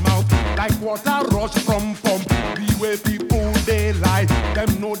from mouth, like water rush from pump. The way people they lie,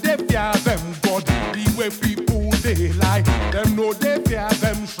 them know they fear them God. The way people they lie, them know they fear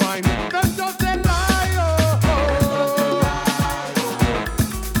them shrine. Them just they lie, oh, oh.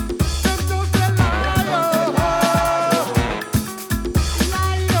 Them just they lie, oh, oh.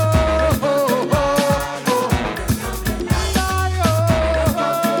 Lie, oh, oh, oh, oh. Lie, oh,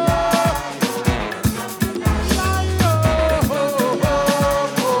 oh.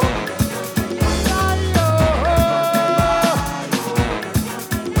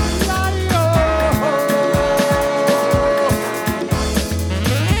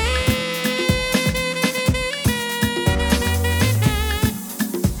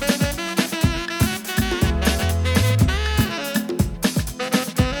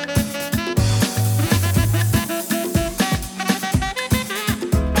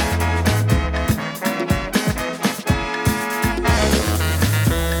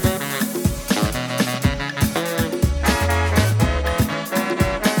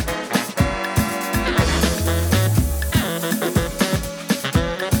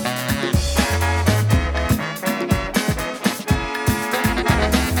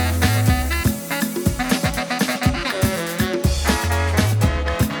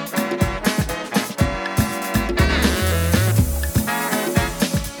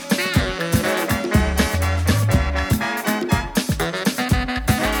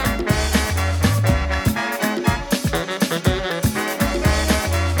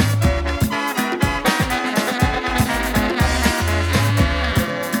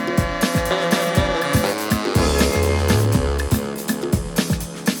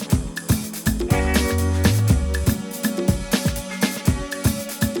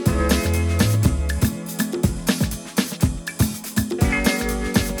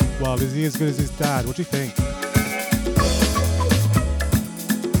 Well, is he as good as his dad? What do you think?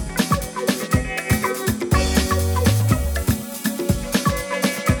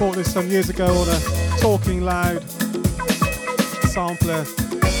 Bought this some years ago on a Talking Loud sampler,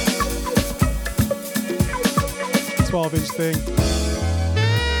 12-inch thing.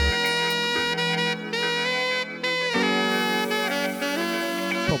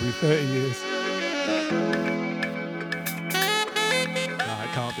 Probably 30 years. Nah, it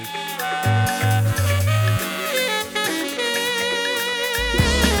can't be.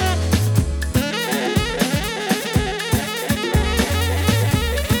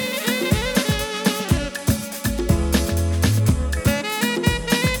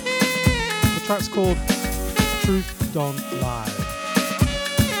 The track's called Truth Don't Lie.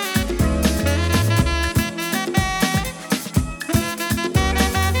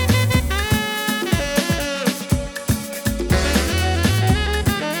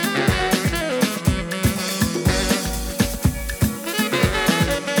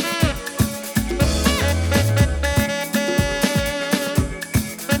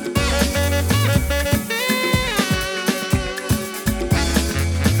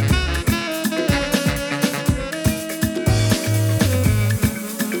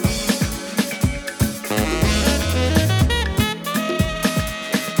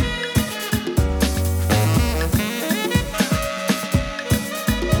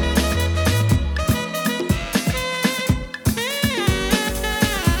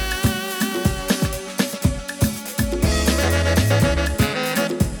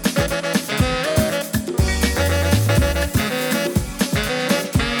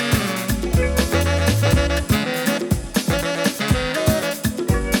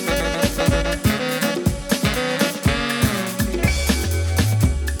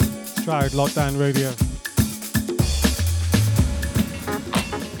 Stroud, Lockdown Radio.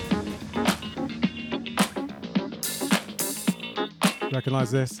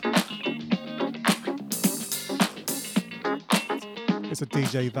 Recognise this? It's a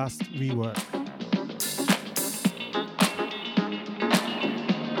DJ Vast rework.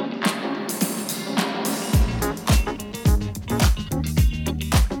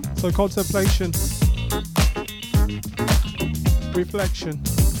 So contemplation, reflection,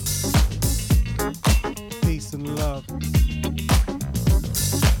 peace and love.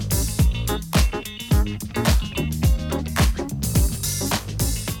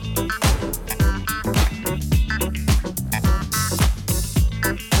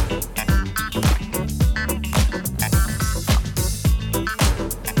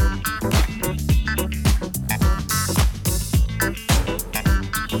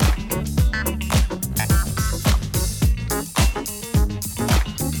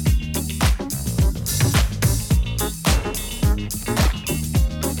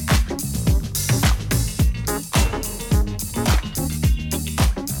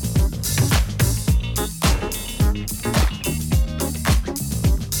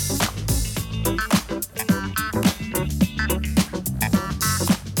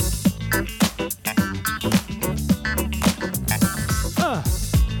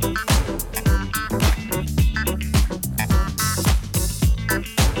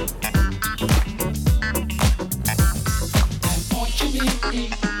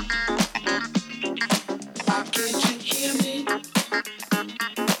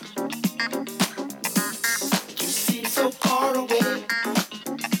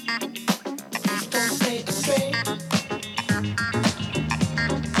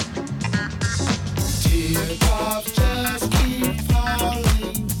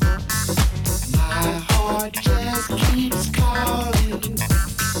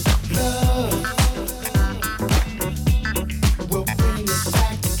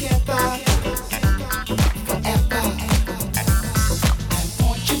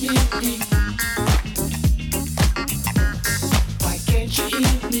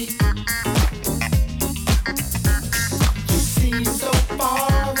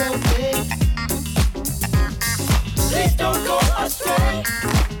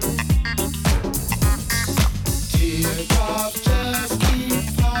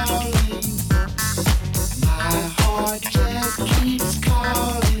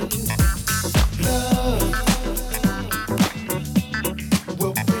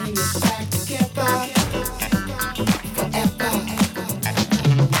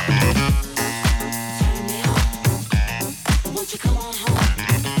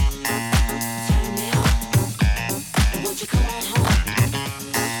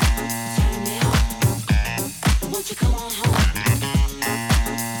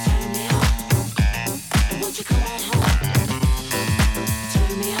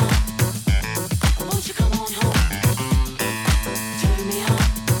 Turn me on.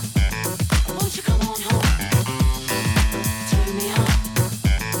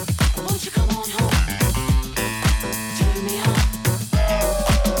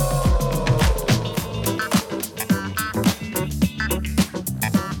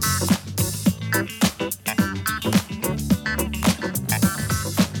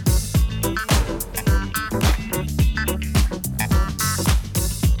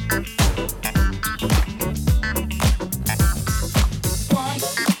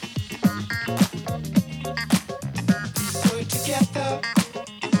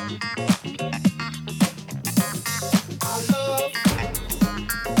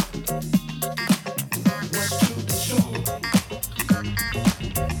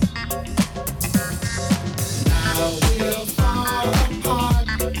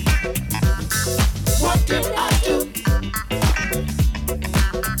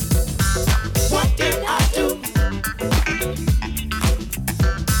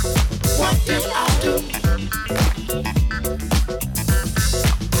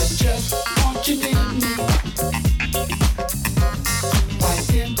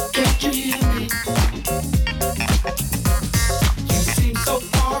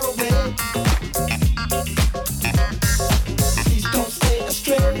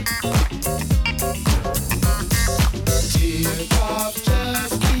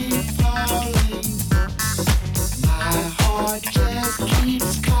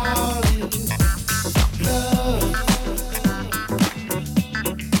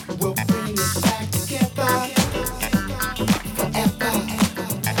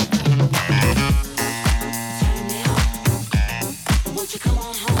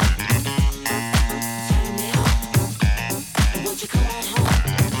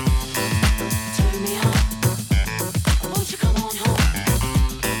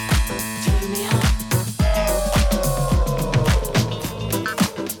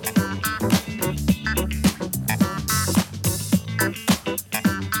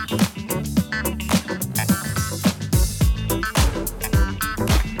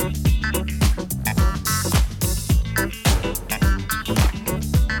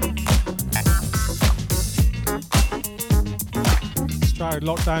 Stroud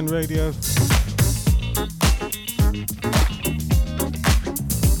Lockdown Radio.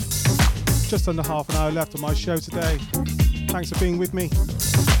 Just under half an hour left on my show today. Thanks for being with me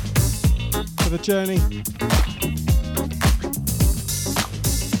for the journey.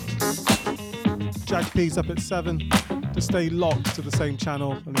 Jack P's up at 7. Just stay locked to the same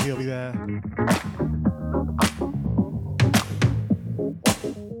channel and he'll be there.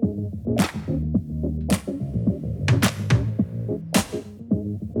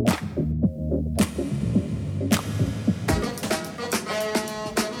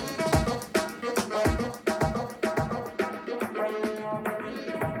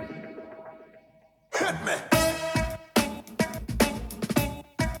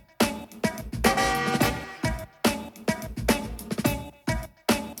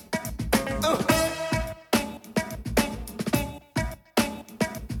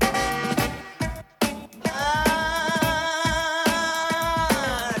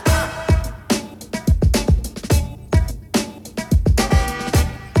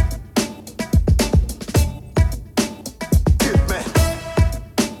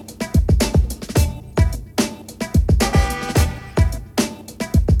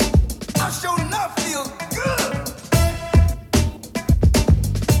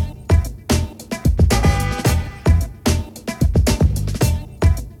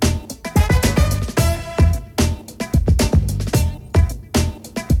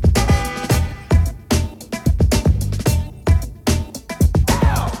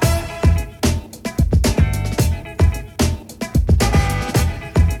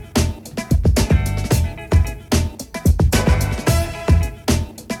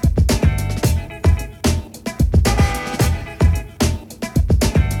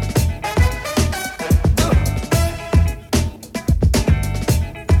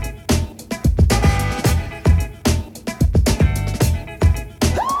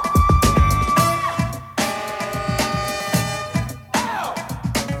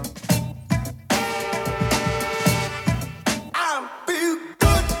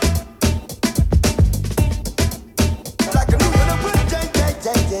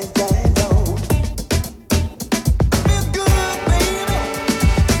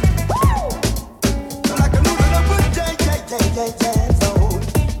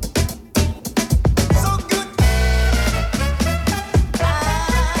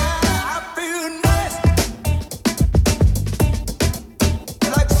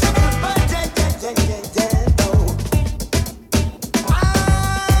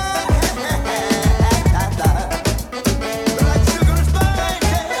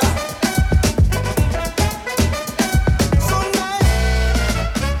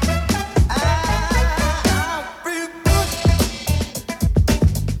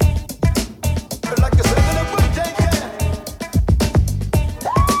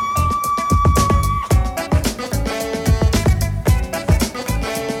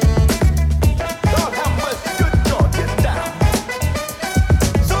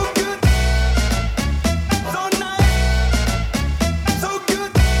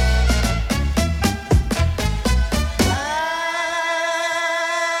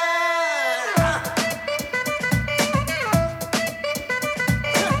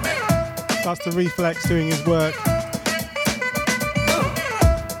 That's the Reflex doing his work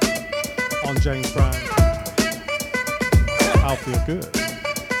on James Brown. I'll feel good.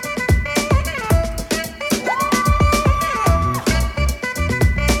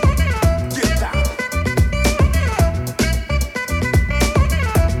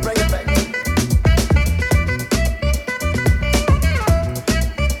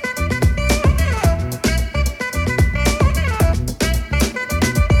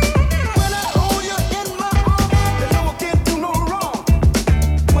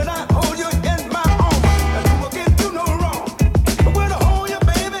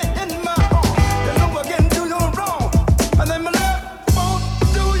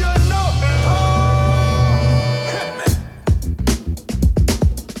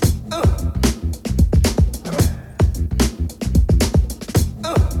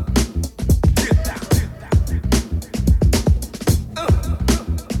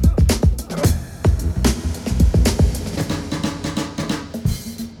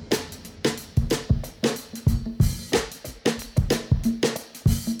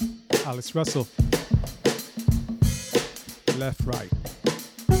 Russell. Left, right.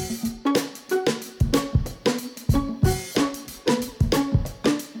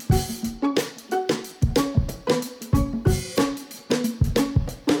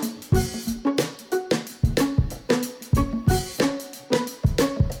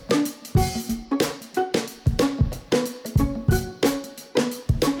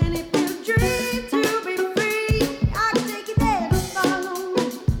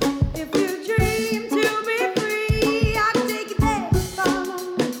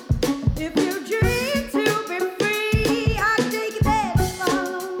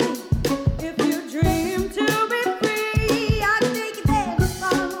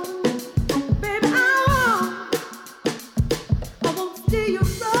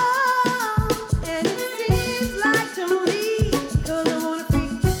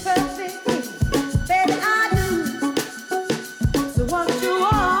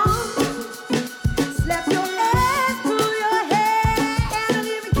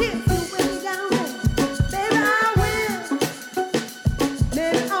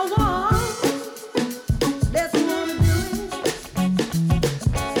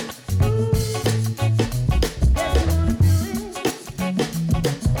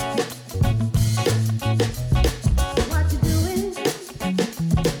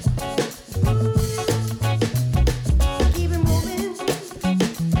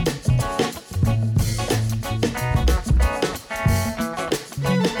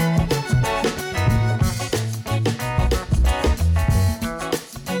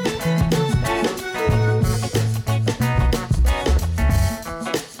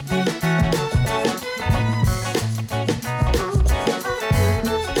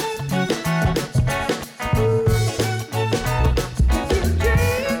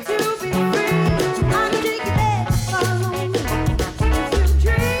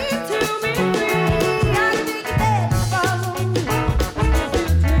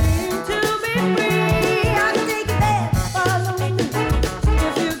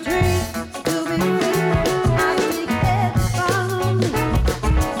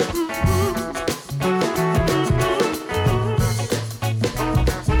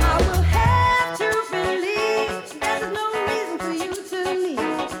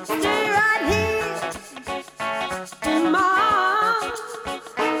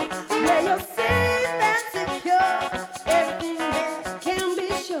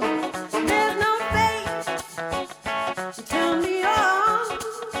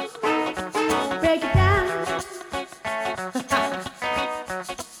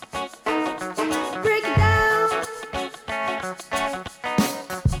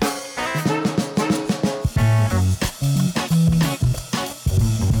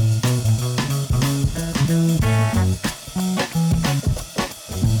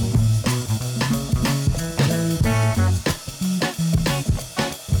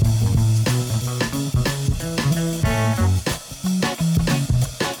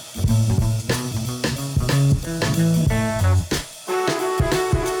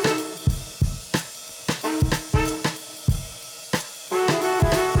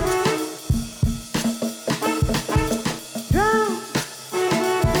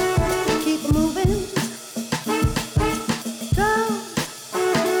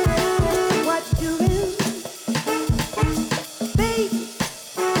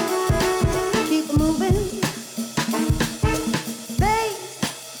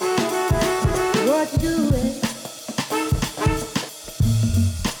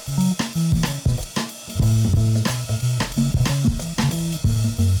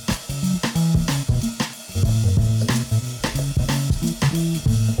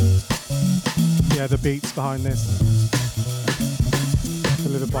 The beats behind this,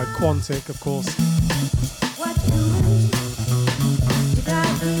 delivered by Quantic, of course.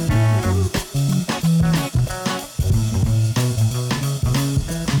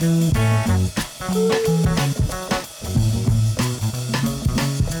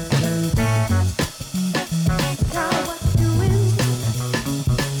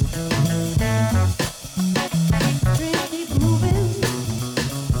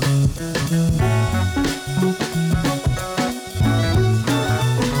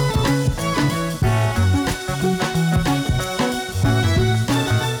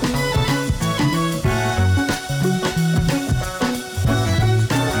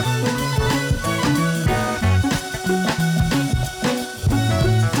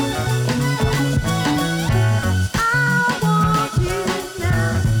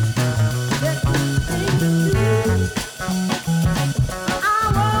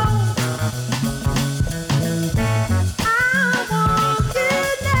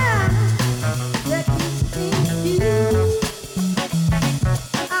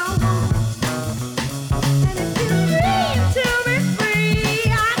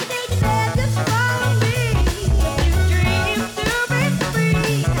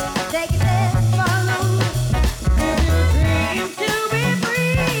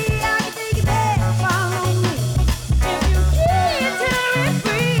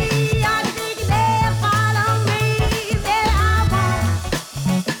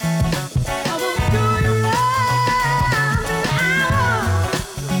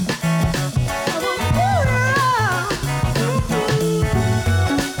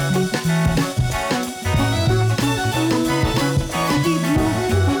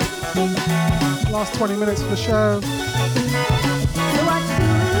 Last 20 minutes for the show.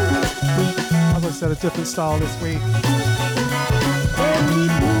 As I said, a different style this week.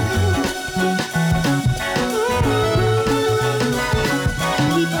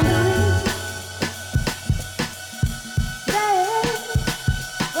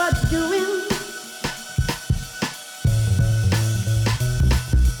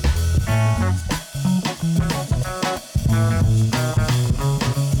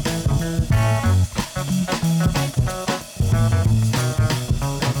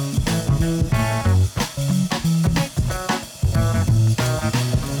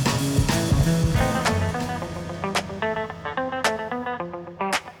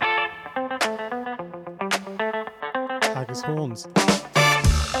 Horns.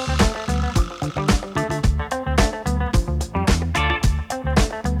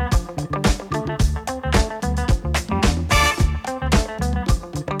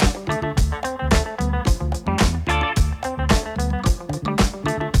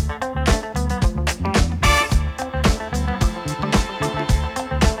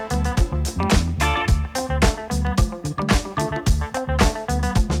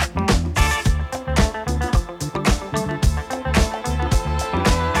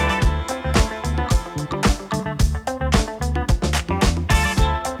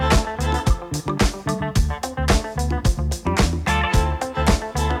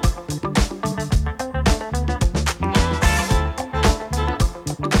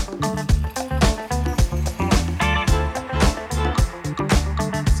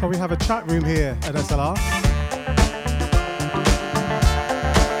 Have a chat room here at SLR.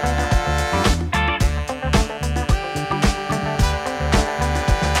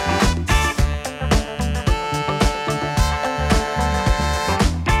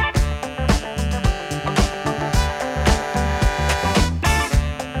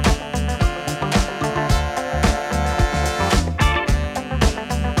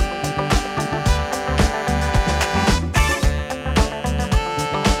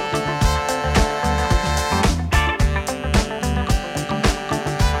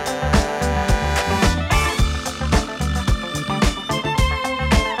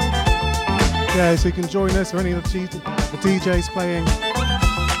 Yeah, so you can join us or any of the DJs playing.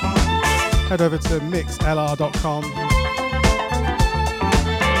 Head over to mixlr.com.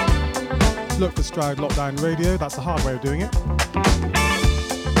 Look for Stroud Lockdown Radio. That's the hard way of doing it.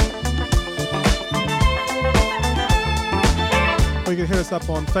 Or you can hit us up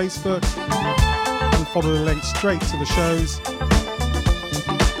on Facebook and follow the link straight to the shows.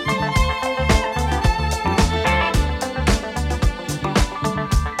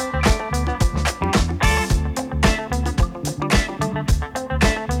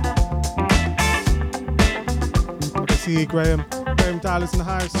 See you, Graham Dallas in the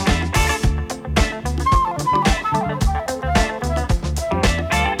house.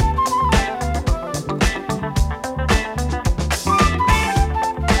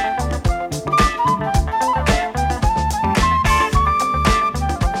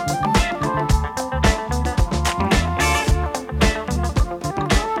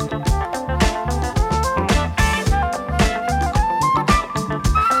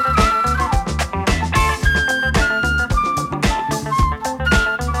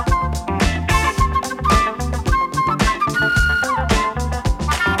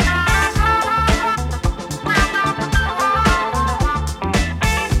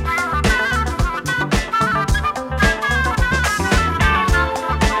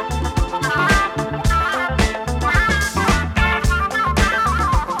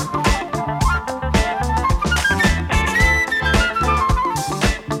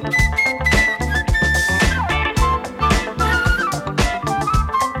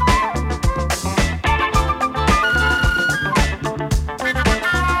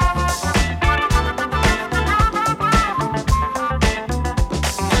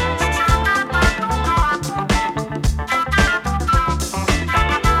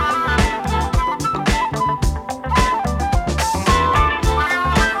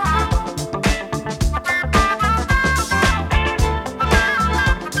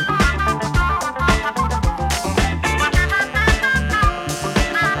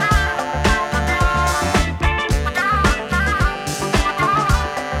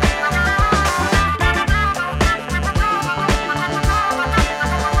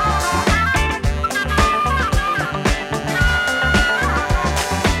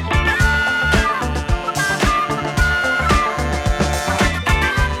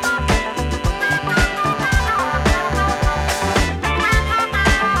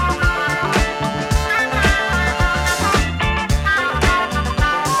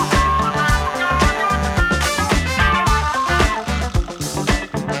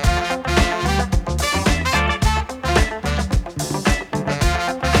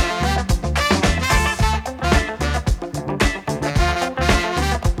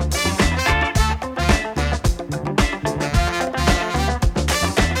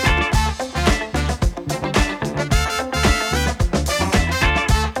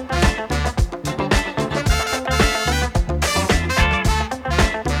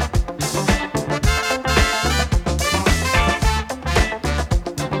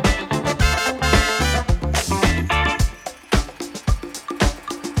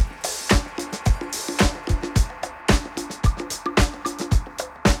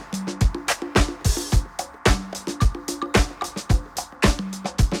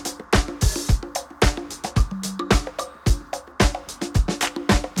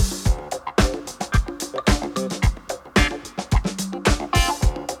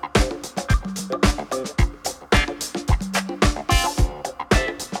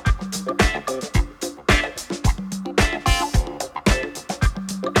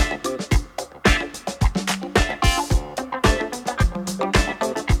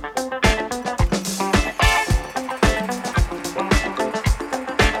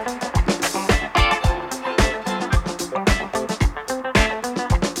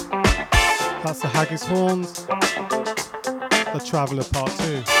 That's the Haggis Horns, The Traveller Part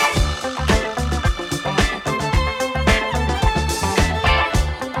 2.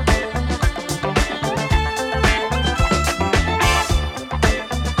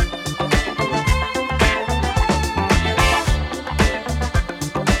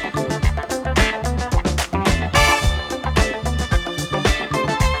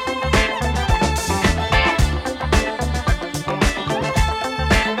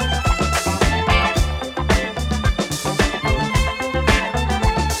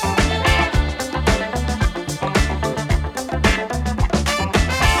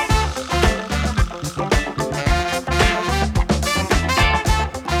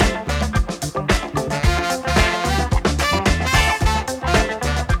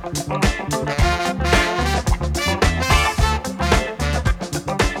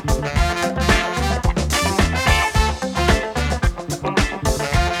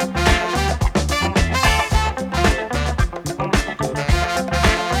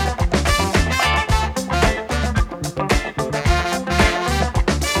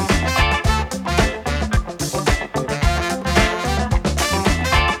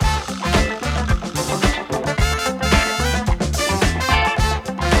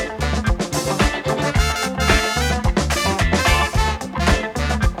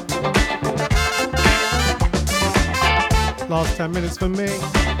 last 10 minutes for me.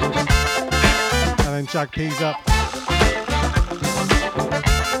 And then Jag P's up.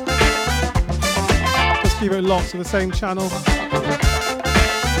 Just keep it locked to the same channel.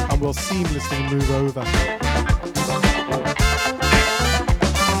 And we'll seamlessly move over.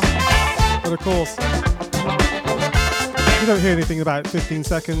 But of course, if you don't hear anything in about 15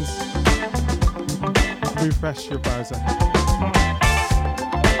 seconds, refresh your browser.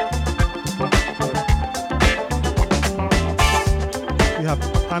 We have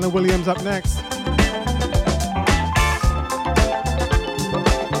Hannah Williams up next.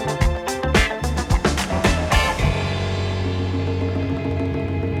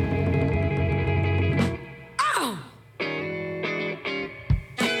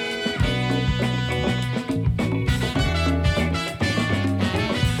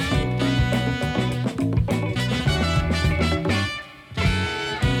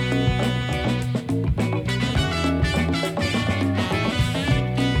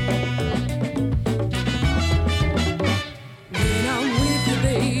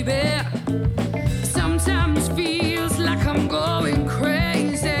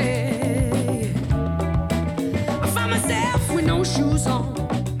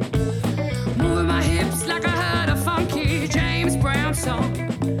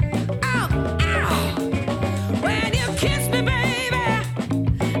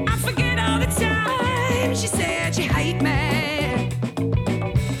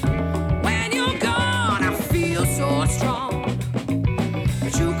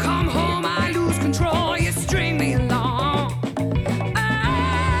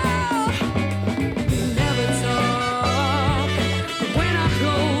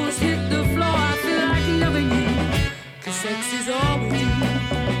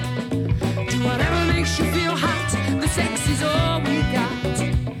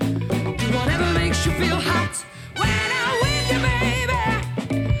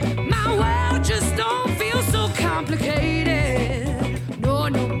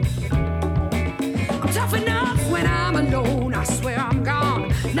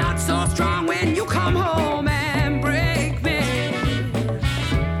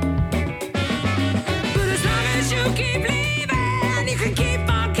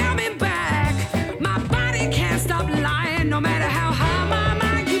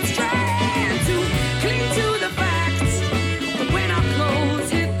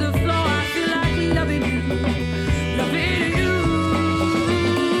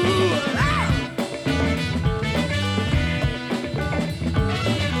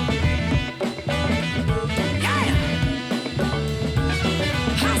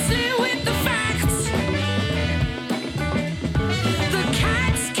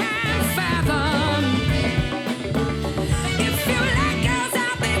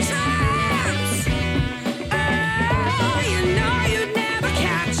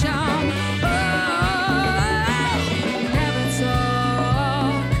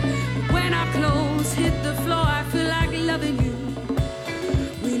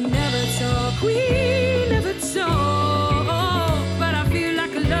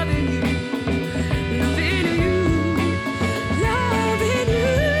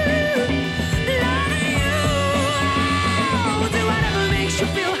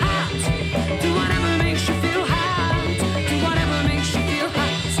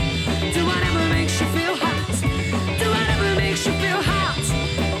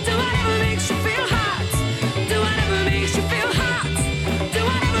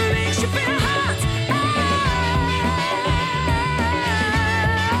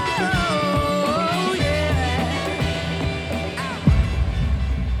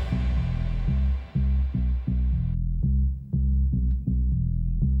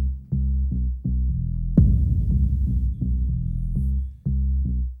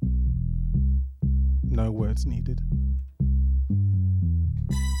 Needed.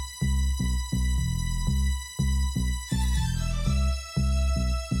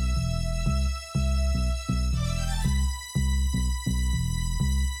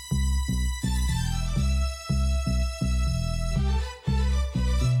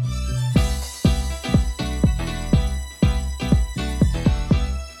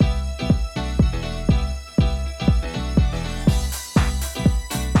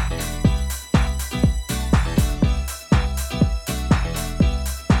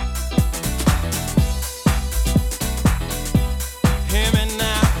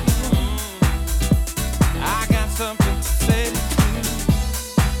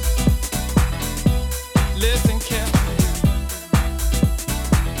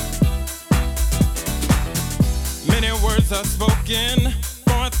 Are spoken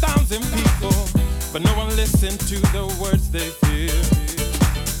for 1,000 people. but no one listens to the words they feel.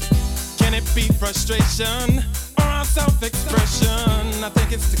 Can it be frustration or our self-expression? I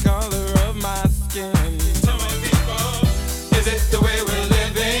think it's the color of my skin. Tell me, people, is it the way we're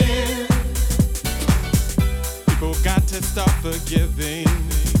living? People got to stop forgiving.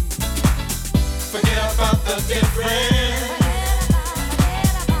 Forget about the difference.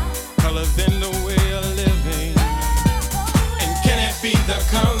 Colors in the way of living. And can it be the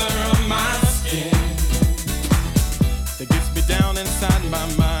color of my skin that gets me down inside my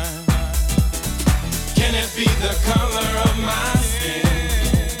mind? Can it be the color of my skin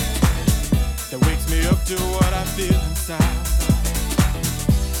that wakes me up to what I feel inside?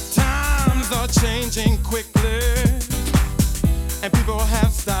 Times are changing quickly, and people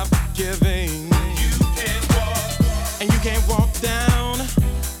have stopped giving. You can't walk, and you can't walk down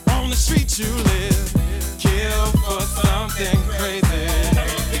on the street you live. Kill for something crazy.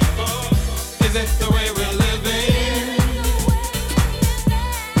 Is it the way we're living?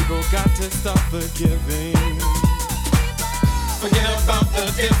 People got to stop forgiving. Forget about the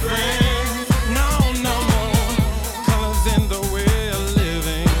difference. No, no more colors in the way of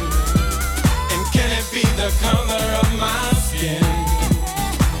living. And can it be the color of my skin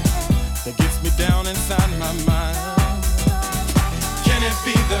that gets me down inside my mind? Can it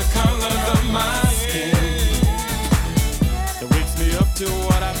be the color of my skin that wakes me up to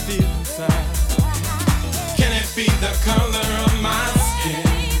what I feel inside? Can it be the color of my skin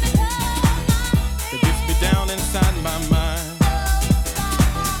that gets me down inside my mind?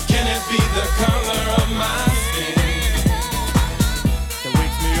 Can it be the color of my skin that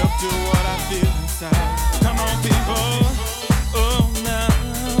wakes me up to what I feel inside? Come on, people. Oh, now.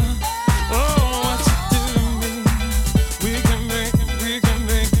 Oh, what you do to me. We can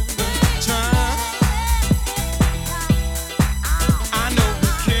make it try. I know we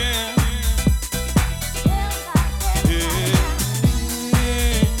can. Yeah.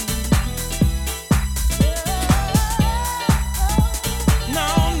 No,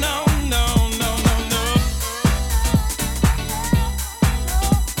 no, no, no, no, no.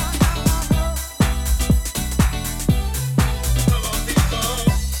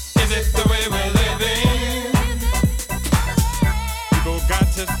 Is it the way we're living? People got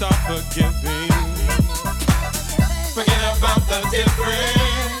to stop forgiving. Forget about the difference.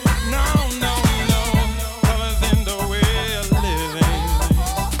 No, no, no. Colors in the way of living.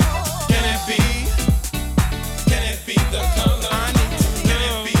 Can it be? Can it be the color? I need to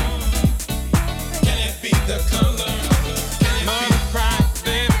know. Can it be the color? Can it be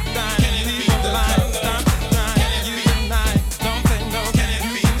private? Can it be the color? Stop trying. You deny. Don't say no. Can it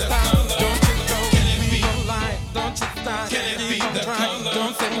be the color? Don't you go. Can it be the light? Don't you stop. Can it be the color?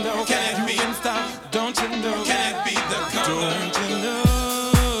 Don't say no. Can it be the stop? Don't you know? Can it be the color? Don't you know?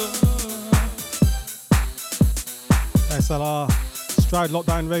 SLR, Stroud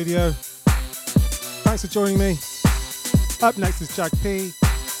Lockdown Radio. Thanks for joining me. Up next is Jag P.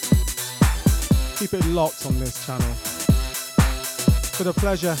 Keep it locked on this channel. It's been a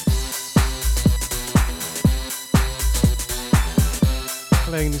pleasure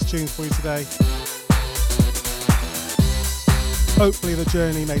playing these tunes for you today. Hopefully the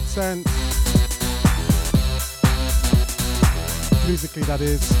journey made sense. Musically, that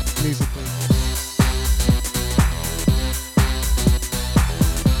is, musically.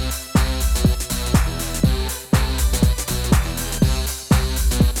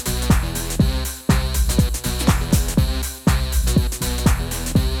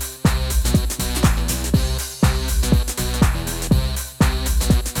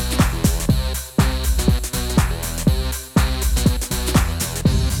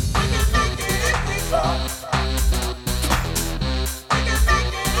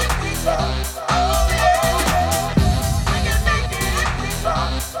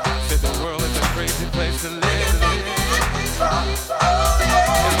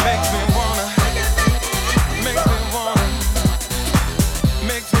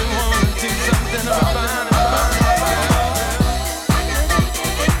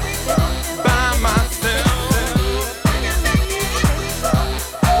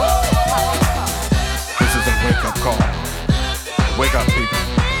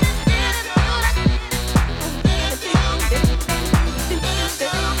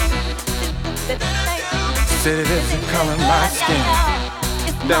 Said it is the color of my skin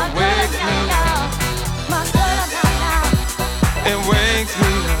that wakes me up. It wakes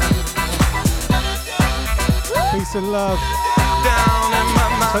me up. Peace and love. Down in my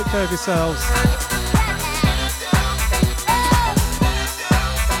mind. Take care of yourselves.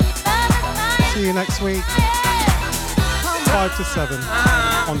 See you next week. 5 to 7.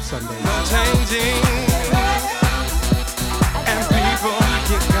 on Sunday. Changing, and people,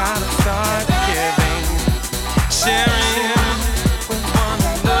 you gotta start giving, sharing with one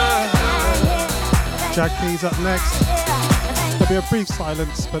another. Jack P's up next. There'll be a brief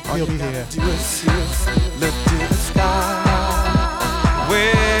silence, but he'll be here. Look to the sky,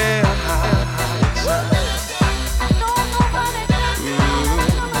 where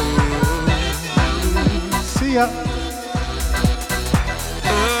See ya.